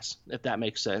or pass, if that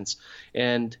makes sense.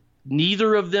 And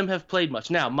neither of them have played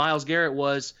much. Now, Myles Garrett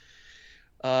was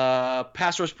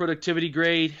pass rush productivity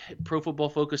grade. Pro Football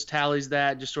Focus tallies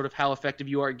that, just sort of how effective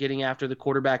you are at getting after the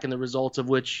quarterback and the results of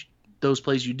which those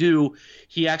plays you do.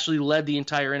 He actually led the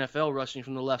entire NFL rushing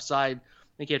from the left side.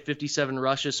 I think he had 57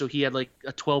 rushes, so he had like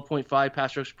a 12.5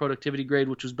 pass rush productivity grade,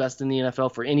 which was best in the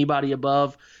NFL for anybody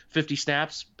above 50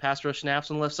 snaps, pass rush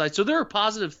snaps on the left side. So there are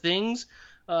positive things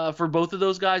for both of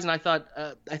those guys, and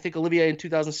I think Olivier in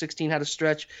 2016 had a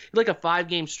stretch, like a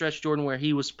 5-game stretch, Jordan, where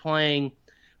he was playing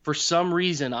for some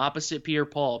reason opposite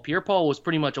Pierre-Paul. Pierre-Paul was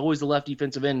pretty much always the left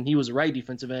defensive end, and he was the right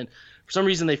defensive end. For some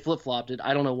reason, they flip-flopped it.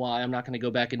 I don't know why. I'm not going to go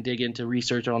back and dig into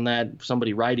research on that,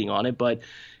 somebody writing on it, but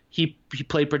he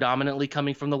played predominantly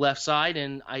coming from the left side,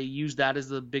 and I used that as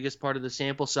the biggest part of the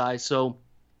sample size. So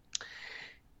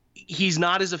he's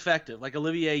not as effective. Like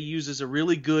Olivier uses a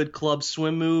really good club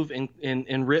swim move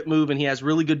and rip move, and he has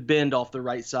really good bend off the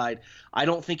right side. I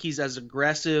don't think he's as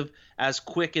aggressive, as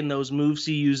quick in those moves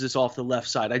he uses off the left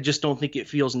side. I just don't think it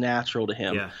feels natural to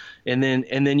him. Yeah. And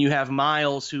then you have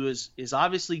Miles, who is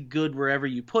obviously good wherever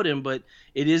you put him, but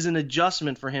it is an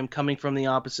adjustment for him coming from the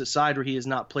opposite side where he has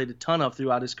not played a ton of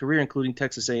throughout his career, including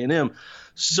Texas A&M.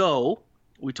 So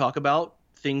we talk about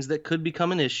things that could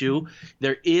become an issue.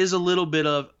 There is a little bit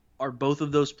of, are both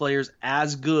of those players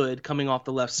as good coming off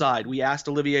the left side? We asked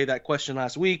Olivier that question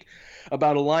last week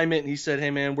about alignment, and he said, hey,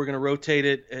 man, we're going to rotate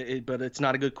it, but it's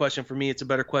not a good question for me. It's a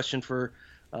better question for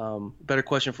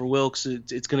Wilkes.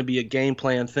 It's going to be a game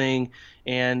plan thing,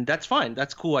 and that's fine.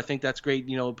 That's cool. I think that's great.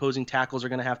 Opposing tackles are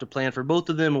going to have to plan for both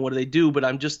of them, and what do they do? But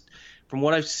I'm just, from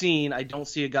what I've seen, I don't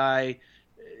see a guy –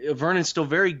 Vernon's still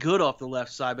very good off the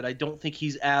left side, but I don't think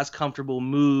he's as comfortable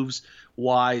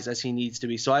moves-wise as he needs to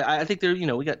be. So I think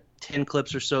we got 10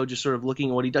 clips or so just sort of looking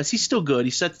at what he does. He's still good. He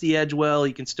sets the edge well.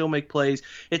 He can still make plays.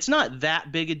 It's not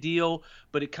that big a deal,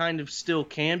 but it kind of still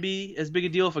can be as big a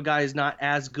deal if a guy is not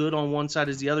as good on one side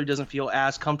as the other, doesn't feel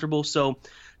as comfortable. So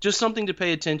just something to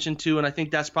pay attention to, and I think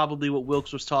that's probably what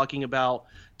Wilkes was talking about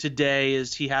today,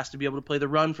 is he has to be able to play the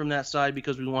run from that side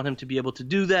because we want him to be able to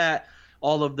do that.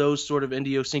 All of those sort of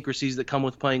idiosyncrasies that come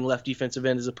with playing left defensive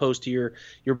end as opposed to your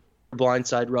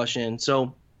blindside rush in.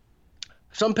 So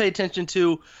some pay attention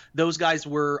to. Those guys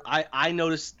were – I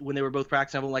noticed when they were both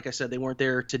practicing, like I said, they weren't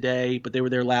there today, but they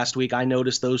were there last week. I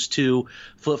noticed those two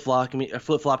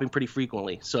flip-flopping pretty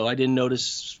frequently. So I didn't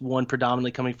notice one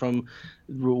predominantly coming from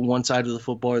one side of the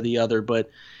football or the other. But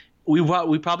we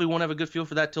probably won't have a good feel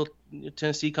for that till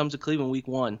Tennessee comes to Cleveland week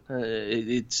 1.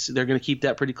 They're going to keep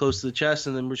that pretty close to the chest,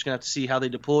 and then we're just going to have to see how they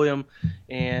deploy them.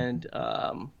 And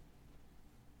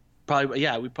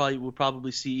we'll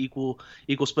probably see equal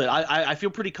split. I feel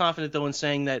pretty confident though in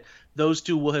saying that those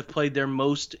two will have played their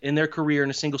most in their career in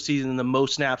a single season, and the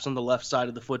most snaps on the left side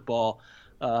of the football,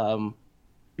 for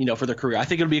their career. I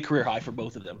think it'll be a career high for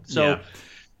both of them. So. Yeah.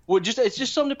 It's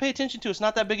just something to pay attention to. It's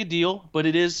not that big a deal, but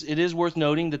it is worth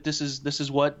noting that this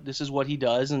is what he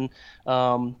does, and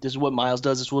this is what Miles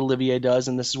does, this is what Olivier does,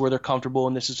 and this is where they're comfortable,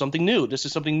 and this is something new. This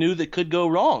is something new that could go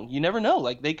wrong. You never know.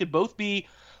 Like, they could both be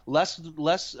less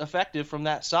effective from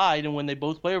that side, and when they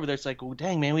both play over there, it's like, oh,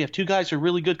 dang, man, we have two guys who are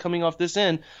really good coming off this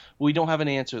end. We don't have an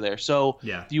answer there. So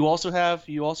yeah. You also have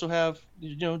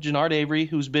Jannard Avery,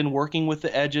 who's been working with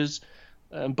the edges.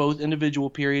 Both individual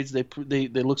periods, they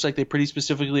looks like they pretty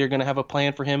specifically are going to have a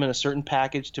plan for him in a certain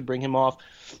package to bring him off.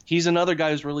 He's another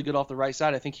guy who's really good off the right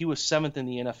side. I think he was 7th in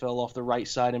the NFL off the right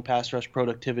side in pass rush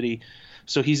productivity.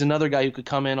 So he's another guy who could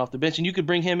come in off the bench, and you could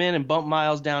bring him in and bump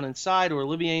Miles down inside or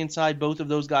Olivier inside. Both of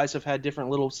those guys have had different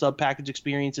little sub-package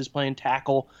experiences playing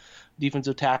tackle,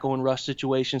 defensive tackle, and rush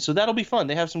situations. So that'll be fun.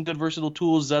 They have some good versatile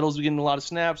tools. Zettle's getting a lot of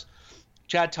snaps.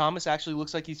 Chad Thomas actually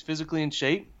looks like he's physically in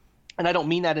shape. And I don't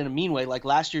mean that in a mean way. Like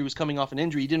last year he was coming off an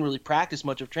injury. He didn't really practice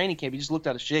much of training camp. He just looked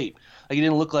out of shape. Like he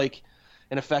didn't look like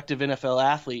an effective NFL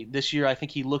athlete. This year I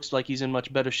think he looks like he's in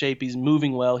much better shape. He's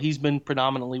moving well. He's been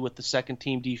predominantly with the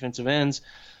second-team defensive ends.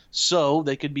 So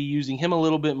they could be using him a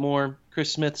little bit more.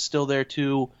 Chris Smith's still there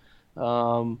too. They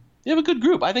have a good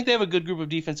group. I think they have a good group of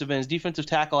defensive ends. Defensive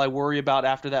tackle I worry about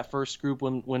after that first group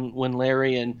when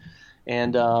Larry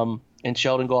and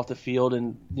Sheldon go off the field,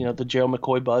 and the Gerald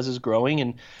McCoy buzz is growing,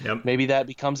 and maybe that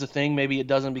becomes a thing. Maybe it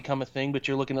doesn't become a thing, but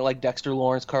you're looking at like Dexter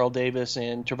Lawrence, Carl Davis,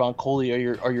 and Trevon Coley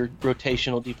are your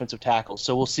rotational defensive tackles.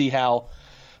 So we'll see how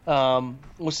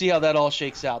that all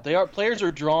shakes out. Players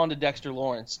are drawn to Dexter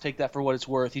Lawrence. Take that for what it's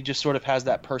worth. He just sort of has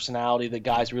that personality that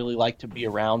guys really like to be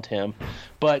around him.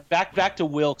 But back to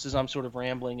Wilkes, as I'm sort of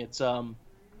rambling.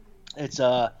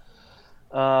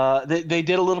 They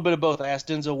did a little bit of both. I asked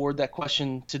Denzel Ward that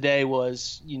question today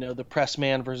was, the press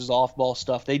man versus off-ball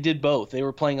stuff. They did both. They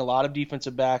were playing a lot of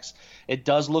defensive backs. It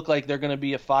does look like they're going to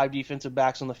be 5 defensive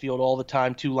backs on the field all the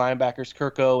time, 2 linebackers.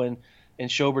 Kirko and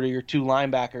Schobert are your 2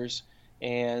 linebackers.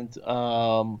 And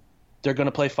they're going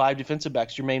to play 5 defensive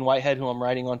backs. Jermaine Whitehead, who I'm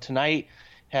writing on tonight,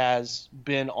 has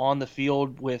been on the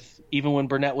field with, even when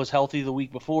Burnett was healthy the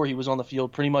week before, he was on the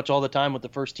field pretty much all the time with the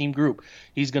first team group.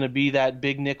 He's going to be that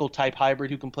big nickel type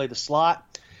hybrid who can play the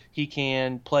slot. He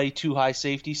can play 2 high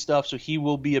safety stuff, so he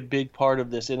will be a big part of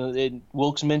this. And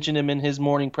Wilkes mentioned him in his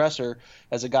morning presser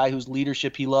as a guy whose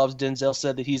leadership he loves. Denzel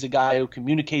said that he's a guy who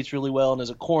communicates really well, and as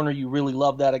a corner, you really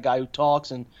love that, a guy who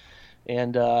talks and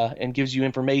gives you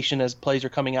information as plays are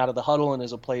coming out of the huddle and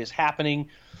as a play is happening.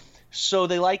 So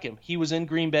they like him. He was in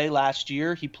Green Bay last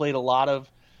year. He played a lot of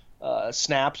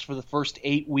snaps for the first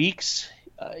 8 weeks.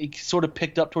 He sort of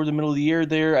picked up toward the middle of the year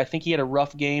there. I think he had a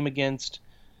rough game against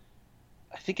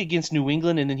I think against New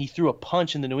England, and then he threw a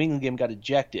punch in the New England game, got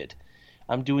ejected.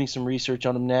 I'm doing some research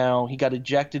on him now. He got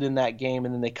ejected in that game,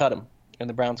 and then they cut him, and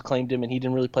the Browns claimed him, and he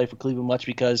didn't really play for Cleveland much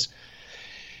because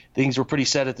things were pretty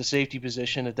set at the safety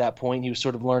position at that point. He was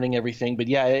sort of learning everything. But,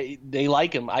 yeah, they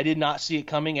like him. I did not see it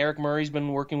coming. Eric Murray's been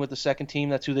working with the second team.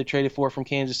 That's who they traded for from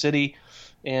Kansas City.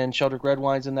 And Sheldrick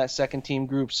Redwine's in that second team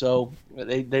group. So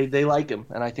they like him,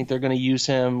 and I think they're going to use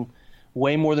him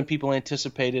way more than people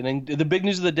anticipated. And the big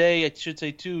news of the day, I should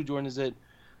say too, Jordan, is that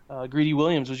Greedy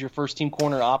Williams was your first team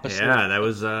corner opposite. Yeah,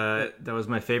 that was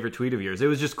my favorite tweet of yours. It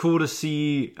was just cool to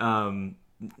see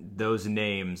those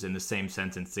names in the same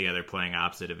sentence together playing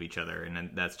opposite of each other,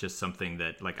 and that's just something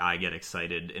that like I get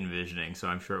excited envisioning. So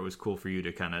I'm sure it was cool for you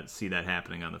to kind of see that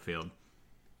happening on the field.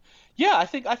 Yeah, I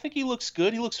think he looks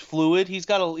good. He looks fluid. He's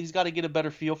got to get a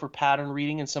better feel for pattern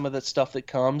reading and some of that stuff that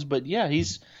comes. But yeah,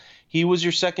 he was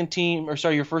your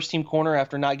your first team corner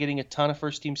after not getting a ton of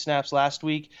first team snaps last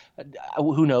week.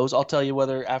 Who knows? I'll tell you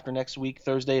whether after next week,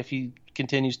 Thursday, if he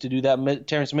continues to do that.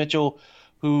 Terrence Mitchell,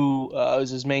 who is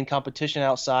his main competition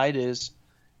outside,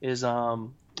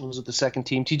 was with the second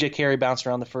team. TJ Carey bounced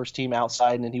around the first team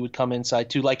outside, and then he would come inside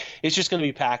too. Like, it's just going to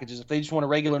be packages. If they just want a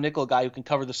regular nickel guy who can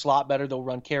cover the slot better, they'll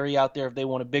run Carey out there. If they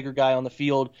want a bigger guy on the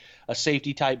field, a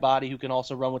safety type body who can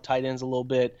also run with tight ends a little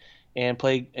bit and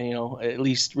play, at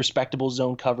least respectable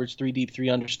zone coverage, 3 deep, 3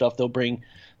 under stuff, they'll bring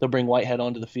Whitehead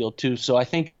onto the field too. So I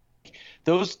think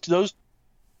those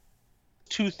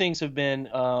two things have been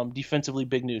defensively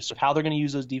big news. So how they're going to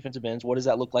use those defensive ends, what does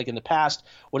that look like in the past?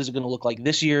 What is it going to look like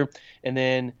this year? And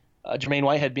then Jermaine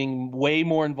Whitehead being way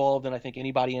more involved than I think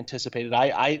anybody anticipated.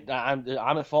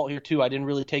 I'm at fault here too. I didn't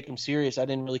really take him serious. I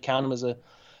didn't really count him as a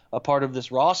part of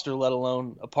this roster, let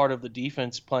alone a part of the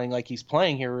defense playing like he's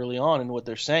playing here early on and what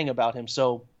they're saying about him.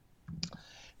 So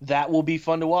that will be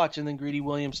fun to watch. And then Greedy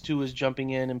Williams too is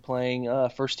jumping in and playing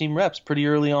first team reps pretty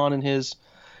early on in his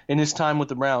time with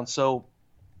the Browns. So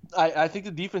I think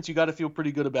the defense you got to feel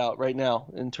pretty good about right now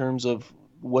in terms of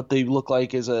what they look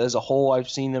like as a whole. I've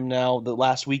seen them now. The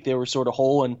last week they were sort of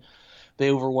whole, and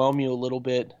they overwhelm you a little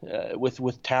bit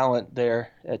with talent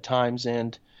there at times.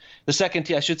 And the second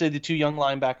team, I should say, the two young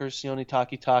linebackers, Sione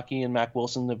Takitaki and Mac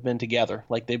Wilson, have been together.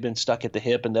 Like, they've been stuck at the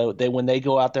hip, and they when they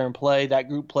go out there and play, that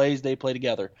group plays, they play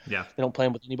together. Yeah, they don't play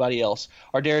them with anybody else.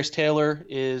 Ardarius Taylor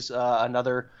is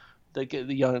another.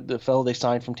 The fellow they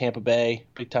signed from Tampa Bay,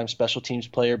 big-time special teams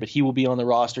player, but he will be on the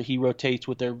roster. He rotates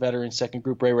with their veteran second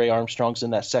group. Ray Armstrong's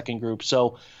in that second group.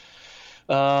 So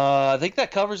I think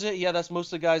that covers it. Yeah, that's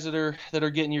most of the guys that are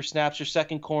getting your snaps. Your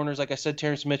second corners, like I said,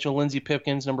 Terrence Mitchell, Lindsey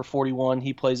Pipkins, number 41.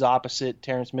 He plays opposite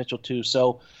Terrence Mitchell too.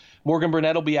 So Morgan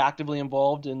Burnett will be actively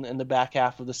involved in the back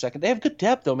half of the second. They have good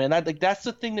depth though, man. That's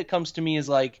the thing that comes to me is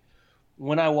like,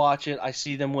 when I watch it, I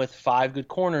see them with 5 good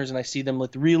corners, and I see them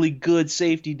with really good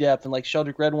safety depth. And like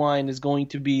Sheldrick Redwine is going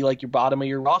to be like your bottom of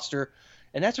your roster,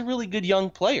 and that's a really good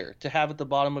young player to have at the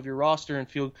bottom of your roster and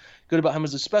feel good about him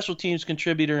as a special teams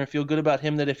contributor and feel good about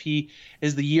him that if he,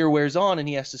 as the year wears on and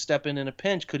he has to step in a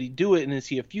pinch, could he do it? And is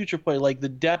he a future player? Like the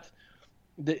depth,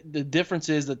 the difference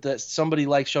is that somebody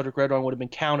like Sheldrick Redwine would have been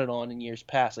counted on in years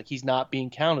past. Like he's not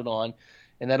being counted on.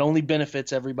 And that only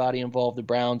benefits everybody involved, the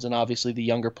Browns and obviously the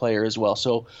younger player as well.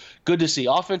 So good to see.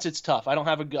 Offense, it's tough. I don't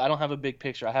have a big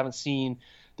picture. I haven't seen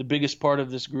the biggest part of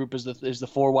this group is the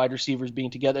 4 wide receivers being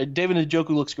together. David Njoku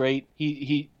looks great.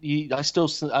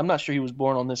 I'm not sure he was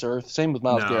born on this earth. Same with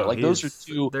Myles Garrett. Like those are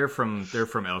two. They're from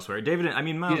elsewhere.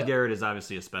 Myles Garrett is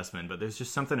obviously a specimen, but there's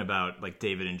just something about like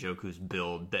David Njoku's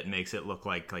build that makes it look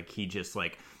like he just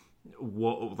like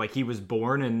he was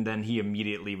born and then he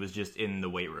immediately was just in the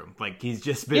weight room. Like he's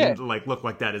just been looked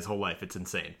like that his whole life. It's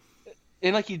insane.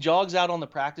 And like he jogs out on the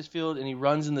practice field and he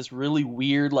runs in this really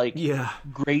weird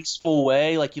graceful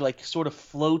way. Like he sort of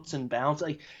floats and bounces.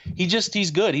 Like he's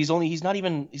good. He's not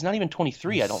even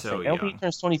 23. I don't think. I don't think he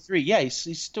turns 23. Yeah,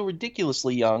 he's still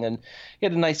ridiculously young. And he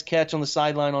had a nice catch on the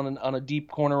sideline on a deep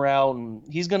corner route. And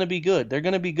he's going to be good. They're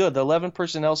going to be good. The 11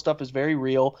 personnel stuff is very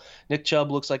real. Nick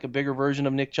Chubb looks like a bigger version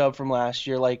of Nick Chubb from last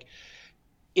year. Like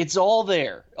it's all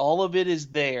there. All of it is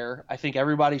there. I think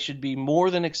everybody should be more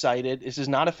than excited. This is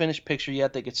not a finished picture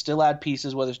yet. They could still add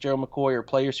pieces, whether it's Gerald McCoy or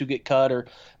players who get cut. Or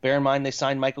bear in mind they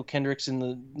signed Michael Kendricks in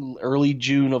the early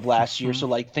June of last year, so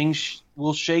like things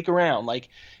will shake around. Like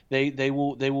they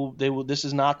will. This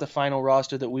is not the final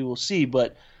roster that we will see,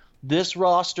 but this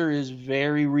roster is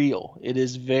very real. It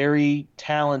is very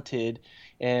talented,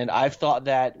 and I've thought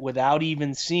that without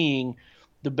even seeing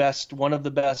one of the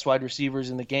best wide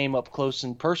receivers in the game up close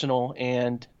and personal,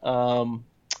 and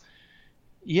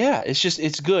Yeah,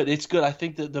 it's good. It's good. I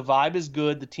think that the vibe is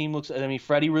good. The team looks. I mean,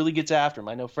 Freddie really gets after him.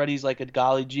 I know Freddie's like a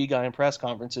golly gee guy in press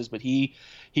conferences, but he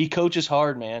coaches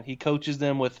hard, man. He coaches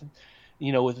them with,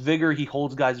 with vigor. He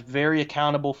holds guys very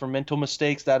accountable for mental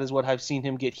mistakes. That is what I've seen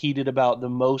him get heated about the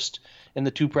most in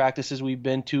the two practices we've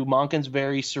been to. Monken's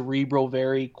very cerebral,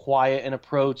 very quiet in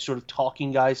approach, sort of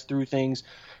talking guys through things.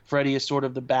 Freddie is sort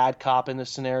of the bad cop in this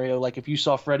scenario. Like if you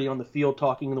saw Freddie on the field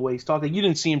talking the way he's talking, you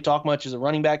didn't see him talk much as a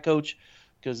running back coach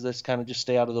because this kind of just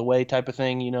stay out of the way type of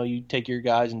thing. You take your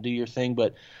guys and do your thing.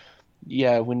 But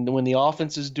yeah, when the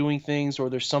offense is doing things or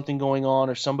there's something going on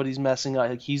or somebody's messing up,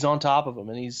 like he's on top of them,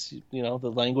 and he's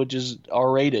the language is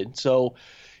R-rated, so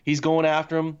he's going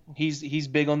after him. He's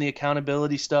big on the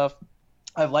accountability stuff.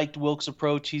 I've liked Wilkes'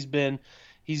 approach. He's been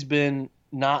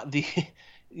not the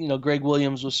Greg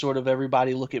Williams was sort of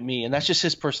everybody look at me, and that's just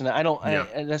his personality.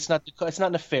 And that's not it's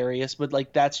not nefarious, but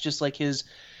like that's just like his.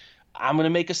 I'm gonna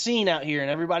make a scene out here, and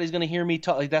everybody's gonna hear me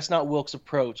talk. Like that's not Wilkes'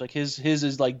 approach. Like his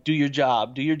is like do your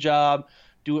job,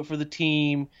 do it for the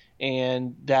team,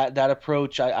 and that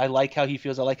approach. I like how he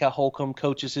feels. I like how Holcomb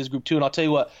coaches his group too. And I'll tell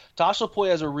you what, Tosh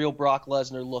Lupoi has a real Brock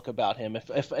Lesnar look about him.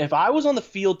 If I was on the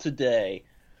field today,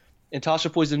 and Tosh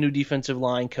Lupoi's the new defensive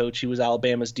line coach, he was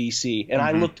Alabama's DC, and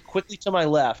I looked quickly to my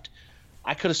left.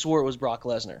 I could have swore it was Brock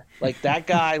Lesnar. Like that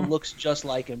guy looks just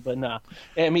like him, but nah.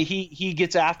 I mean, he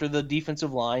gets after the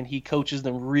defensive line. He coaches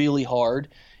them really hard,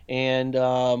 and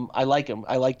I like him.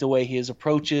 I like the way his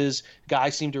approaches.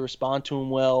 Guys seem to respond to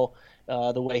him well.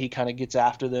 The way he kind of gets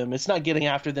after them. It's not getting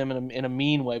after them in a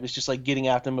mean way, but it's just like getting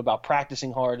after them about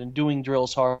practicing hard and doing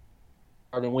drills hard.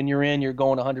 And when you're in, you're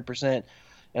going 100%.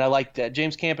 And I like that.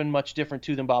 James Campen, much different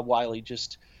too than Bob Wiley,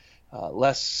 just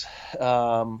less.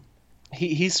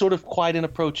 He's sort of quiet in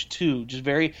approach too.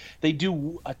 They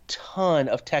do a ton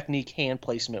of technique, hand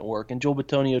placement work, and Joel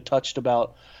Bitonio touched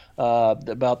about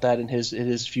that in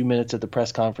his few minutes at the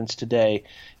press conference today.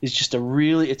 It's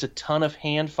a ton of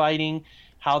hand fighting,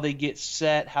 how they get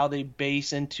set, how they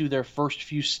base into their first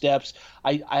few steps.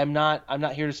 I'm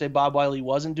not here to say Bob Wiley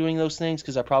wasn't doing those things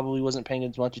because I probably wasn't paying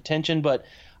as much attention, but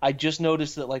I just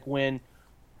noticed that like when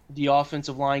the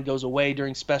offensive line goes away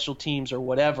during special teams or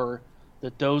whatever,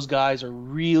 that those guys are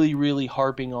really, really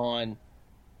harping on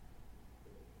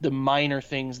the minor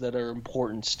things that are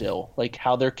important still, like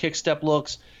how their kick step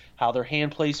looks, how their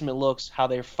hand placement looks, how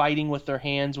they're fighting with their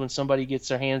hands when somebody gets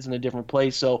their hands in a different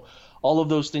place. So all of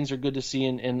those things are good to see,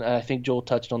 and I think Joel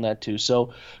touched on that too.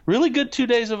 So really good 2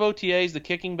 days of OTAs. The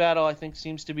kicking battle, I think,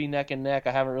 seems to be neck and neck.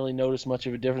 I haven't really noticed much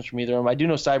of a difference from either of them. I do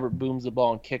know Seibert booms the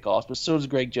ball in kickoffs, but so does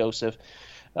Greg Joseph.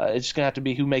 It's just gonna have to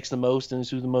be who makes the most and is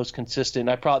who's the most consistent.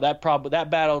 That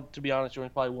battle, to be honest,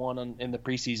 Jordan, probably won in the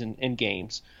preseason in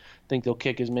games. I think they'll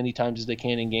kick as many times as they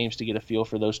can in games to get a feel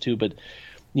for those two. But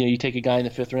you take a guy in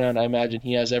the 5th round, I imagine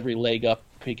he has every leg up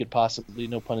he could possibly,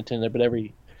 no pun intended, but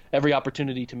every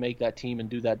opportunity to make that team and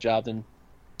do that job than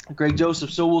Greg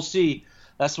Joseph. So we'll see.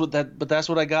 That's what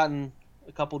I got in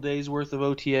a couple days worth of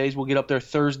OTAs. We'll get up there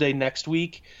Thursday next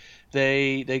week.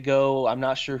 They go. I'm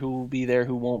not sure who will be there,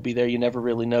 who won't be there. You never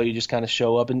really know. You just kind of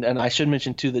show up. And I should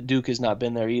mention too that Duke has not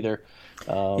been there either.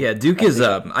 Duke is.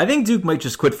 I think Duke might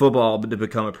just quit football to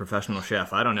become a professional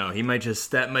chef. I don't know.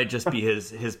 That might just be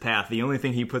his path. The only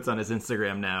thing he puts on his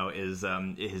Instagram now is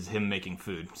him making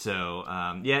food. So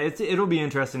it'll be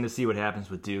interesting to see what happens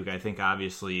with Duke. I think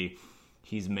obviously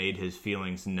he's made his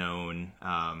feelings known.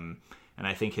 And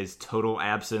I think his total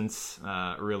absence,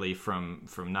 really from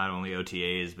not only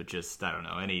OTAs but just I don't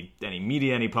know any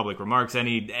media, any public remarks,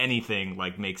 anything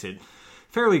like makes it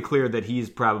fairly clear that he's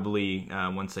probably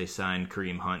once they signed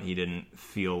Kareem Hunt, he didn't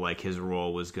feel like his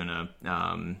role was gonna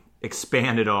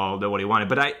expand at all to what he wanted.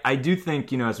 But I do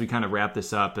think as we kind of wrap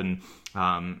this up and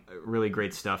really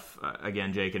great stuff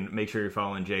again, Jake, and make sure you're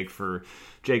following Jake for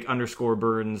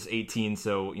Jake_Burns18.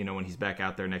 So when he's back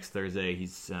out there next Thursday,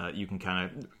 he's you can kind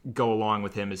of go along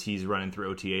with him as he's running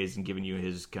through OTAs and giving you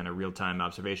his kind of real-time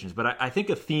observations. But I think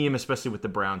a theme, especially with the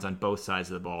Browns on both sides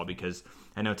of the ball, because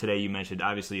I know today you mentioned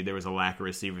obviously there was a lack of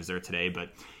receivers there today, but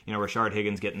Rashard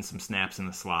Higgins getting some snaps in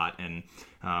the slot, and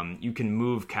you can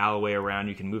move Callaway around,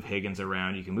 you can move Higgins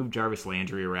around, you can move Jarvis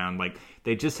Landry around. Like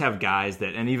they just have guys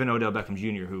that, and even Odell Beckham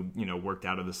Jr., who worked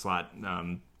out of the slot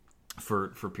for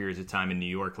periods of time in New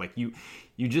York. Like you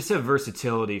just have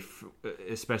versatility,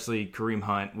 especially Kareem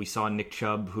Hunt. We saw Nick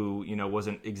Chubb, who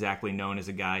wasn't exactly known as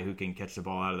a guy who can catch the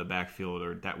ball out of the backfield,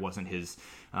 or that wasn't his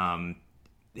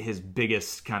his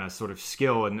biggest kind of sort of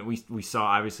skill. And we saw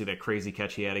obviously that crazy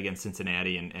catch he had against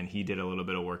Cincinnati, and he did a little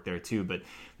bit of work there too. But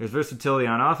there's versatility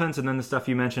on offense, and then the stuff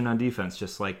you mentioned on defense,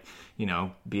 just like,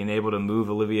 being able to move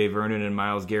Olivier Vernon and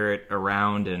Myles Garrett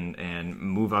around and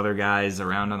move other guys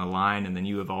around on the line. And then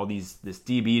you have all this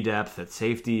DB depth at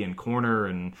safety and corner,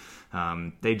 and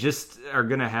they just are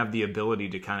going to have the ability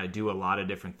to kind of do a lot of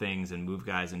different things and move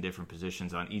guys in different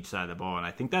positions on each side of the ball. And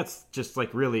I think that's just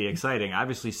like really exciting.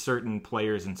 Obviously, certain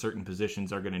players in certain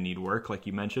positions are going to need work, like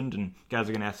you mentioned, and guys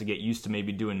are going to have to get used to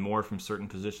maybe doing more from certain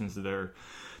positions that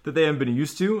they haven't been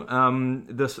used to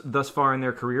thus far in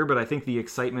their career. But I think the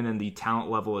excitement and the talent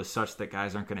level is such that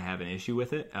guys aren't going to have an issue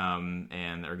with it,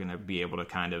 and are going to be able to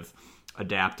kind of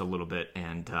adapt a little bit.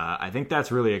 And I think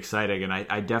that's really exciting. And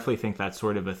I definitely think that's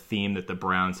sort of a theme that the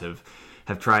Browns have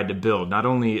tried to build, not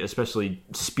only especially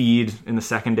speed in the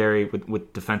secondary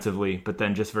with defensively, but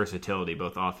then just versatility,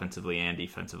 both offensively and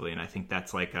defensively. And I think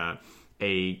that's like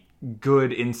a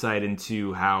good insight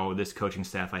into how this coaching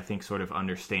staff, I think, sort of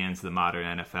understands the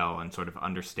modern NFL and sort of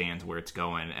understands where it's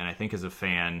going. And I think as a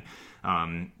fan,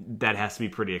 that has to be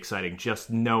pretty exciting, just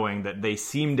knowing that they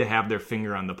seem to have their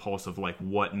finger on the pulse of like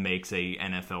what makes a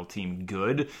NFL team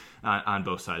good on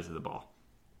both sides of the ball.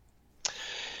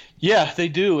 Yeah, they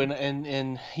do,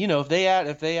 and if they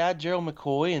add Gerald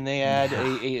McCoy and they add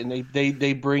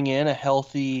they bring in a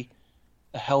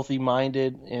healthy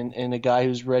minded and a guy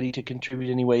who's ready to contribute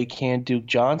any way he can, Duke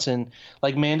Johnson,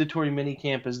 like mandatory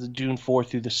minicamp is the June 4th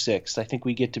through the 6th. I think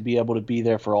we get to be able to be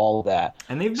there for all of that.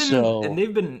 And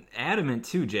they've been adamant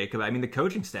too, Jacob. I mean, the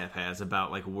coaching staff has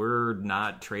about like, we're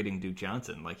not trading Duke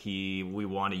Johnson. Like we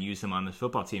want to use him on this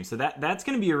football team. So that's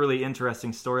going to be a really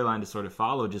interesting storyline to sort of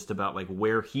follow, just about like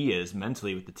where he is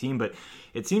mentally with the team. But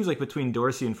it seems like between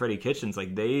Dorsey and Freddie Kitchens,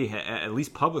 like they at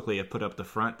least publicly have put up the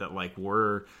front that like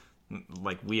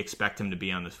we expect him to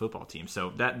be on this football team.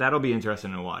 So that'll be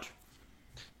interesting to watch.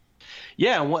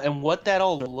 Yeah, and what that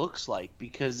all looks like,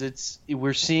 because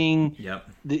we're seeing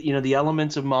the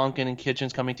elements of Monken and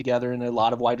Kitchens coming together, and a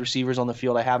lot of wide receivers on the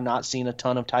field. I have not seen a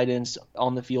ton of tight ends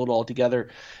on the field altogether.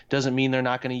 Doesn't mean they're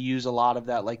not going to use a lot of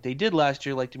that like they did last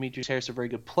year. Like Demetrius Harris, a very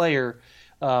good player.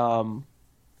 But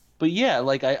yeah,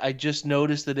 like I just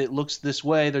noticed that it looks this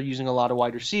way. They're using a lot of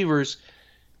wide receivers.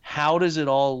 How does it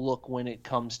all look when it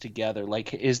comes together?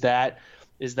 Like, is that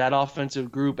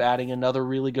offensive group adding another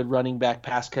really good running back,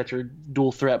 pass catcher,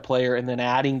 dual threat player, and then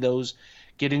adding those,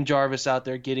 getting Jarvis out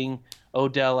there, getting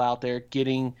Odell out there,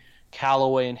 getting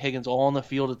Callaway and Higgins all on the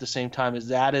field at the same time?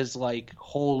 Is like,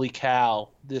 holy cow,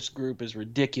 this group is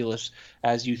ridiculous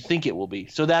as you think it will be.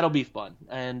 So that'll be fun.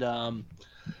 And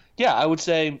I would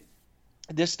say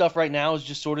this stuff right now is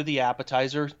just sort of the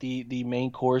appetizer. The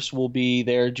main course will be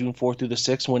there June 4th through the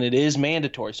 6th when it is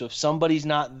mandatory. So if somebody's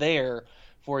not there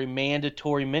for a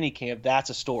mandatory minicamp, that's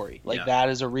a story. That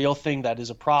is a real thing. That is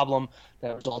a problem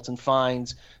that results in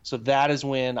fines. So that is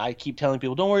when I keep telling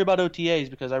people, don't worry about OTAs,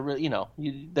 because I really,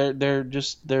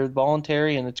 they're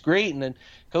voluntary and it's great. And then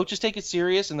coaches take it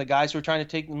serious, and the guys who are trying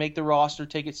to make the roster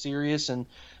take it serious, and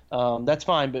that's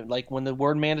fine. But like when the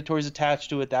word mandatory is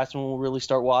attached to it, that's when we'll really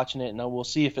start watching it, and we'll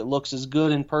see if it looks as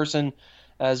good in person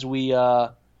as we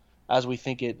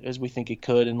think it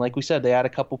could. And like we said, they add a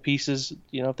couple pieces.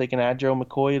 If they can add Gerald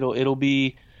McCoy, it'll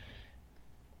be.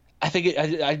 I think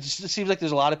it seems like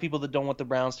there's a lot of people that don't want the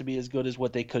Browns to be as good as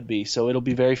what they could be. So it'll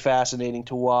be very fascinating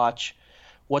to watch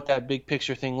what that big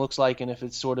picture thing looks like, and if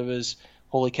it's sort of as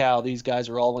holy cow, these guys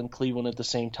are all in Cleveland at the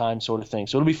same time sort of thing.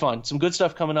 So it'll be fun. Some good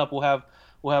stuff coming up. We'll have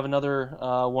another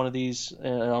one of these,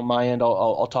 and on my end,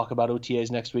 I'll talk about OTAs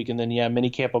next week, and then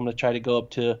minicamp. I'm going to try to go up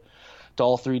to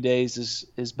all 3 days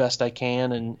as best I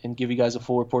can, and give you guys a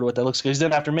full report of what that looks like. Because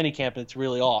then after minicamp, it's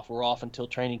really off. We're off until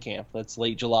training camp. That's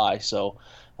late July, so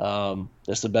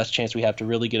that's the best chance we have to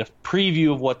really get a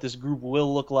preview of what this group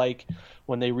will look like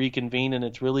when they reconvene, and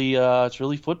it's really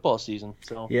football season.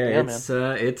 So it's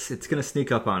going to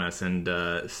sneak up on us,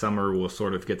 and summer will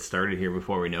sort of get started here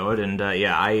before we know it. And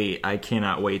I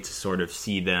cannot wait to sort of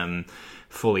see them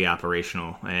fully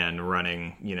operational and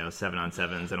running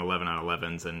 7-on-7s and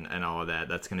 11-on-11s and all of that.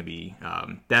 That's going to be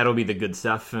that'll be the good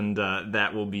stuff, and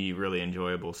that will be really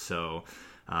enjoyable. So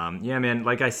man,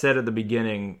 like I said at the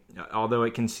beginning, although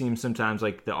it can seem sometimes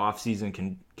like the off season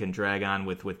can drag on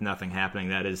with nothing happening,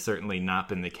 that has certainly not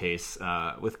been the case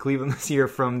with Cleveland this year,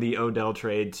 from the Odell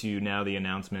trade to now the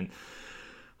announcement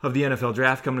of the NFL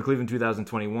draft coming to Cleveland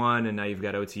 2021, and now you've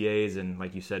got OTAs and,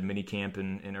 like you said, mini camp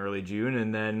in early June,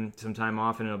 and then some time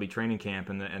off, and it'll be training camp,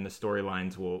 and the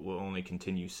storylines will only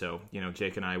continue. So,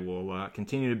 Jake and I will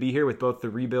continue to be here with both the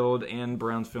rebuild and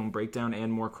Browns film breakdown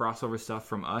and more crossover stuff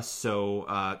from us.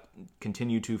 So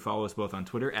continue to follow us both on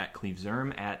Twitter at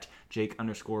CleveZerm, at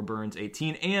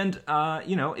Jake_Burns18. And,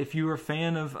 if you're a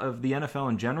fan of the NFL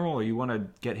in general, or you want to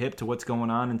get hip to what's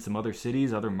going on in some other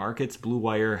cities, other markets, Blue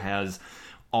Wire has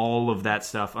all of that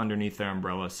stuff underneath their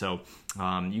umbrella. So you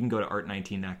can go to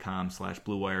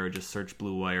art19.com/Blue Wire, or just search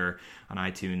Blue Wire on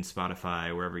iTunes,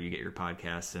 Spotify, wherever you get your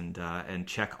podcasts, and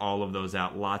check all of those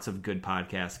out. Lots of good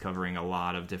podcasts covering a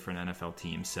lot of different NFL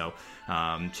teams. So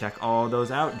check all of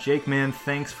those out. Jake, man,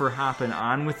 thanks for hopping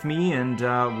on with me, and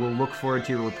we'll look forward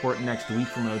to your report next week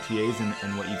from OTAs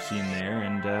and what you've seen there.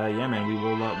 And yeah, man,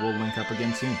 we'll link up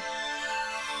again soon.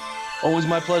 Always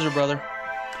my pleasure, brother.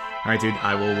 All right, dude.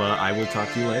 I will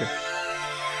talk to you later.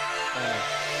 All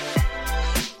right.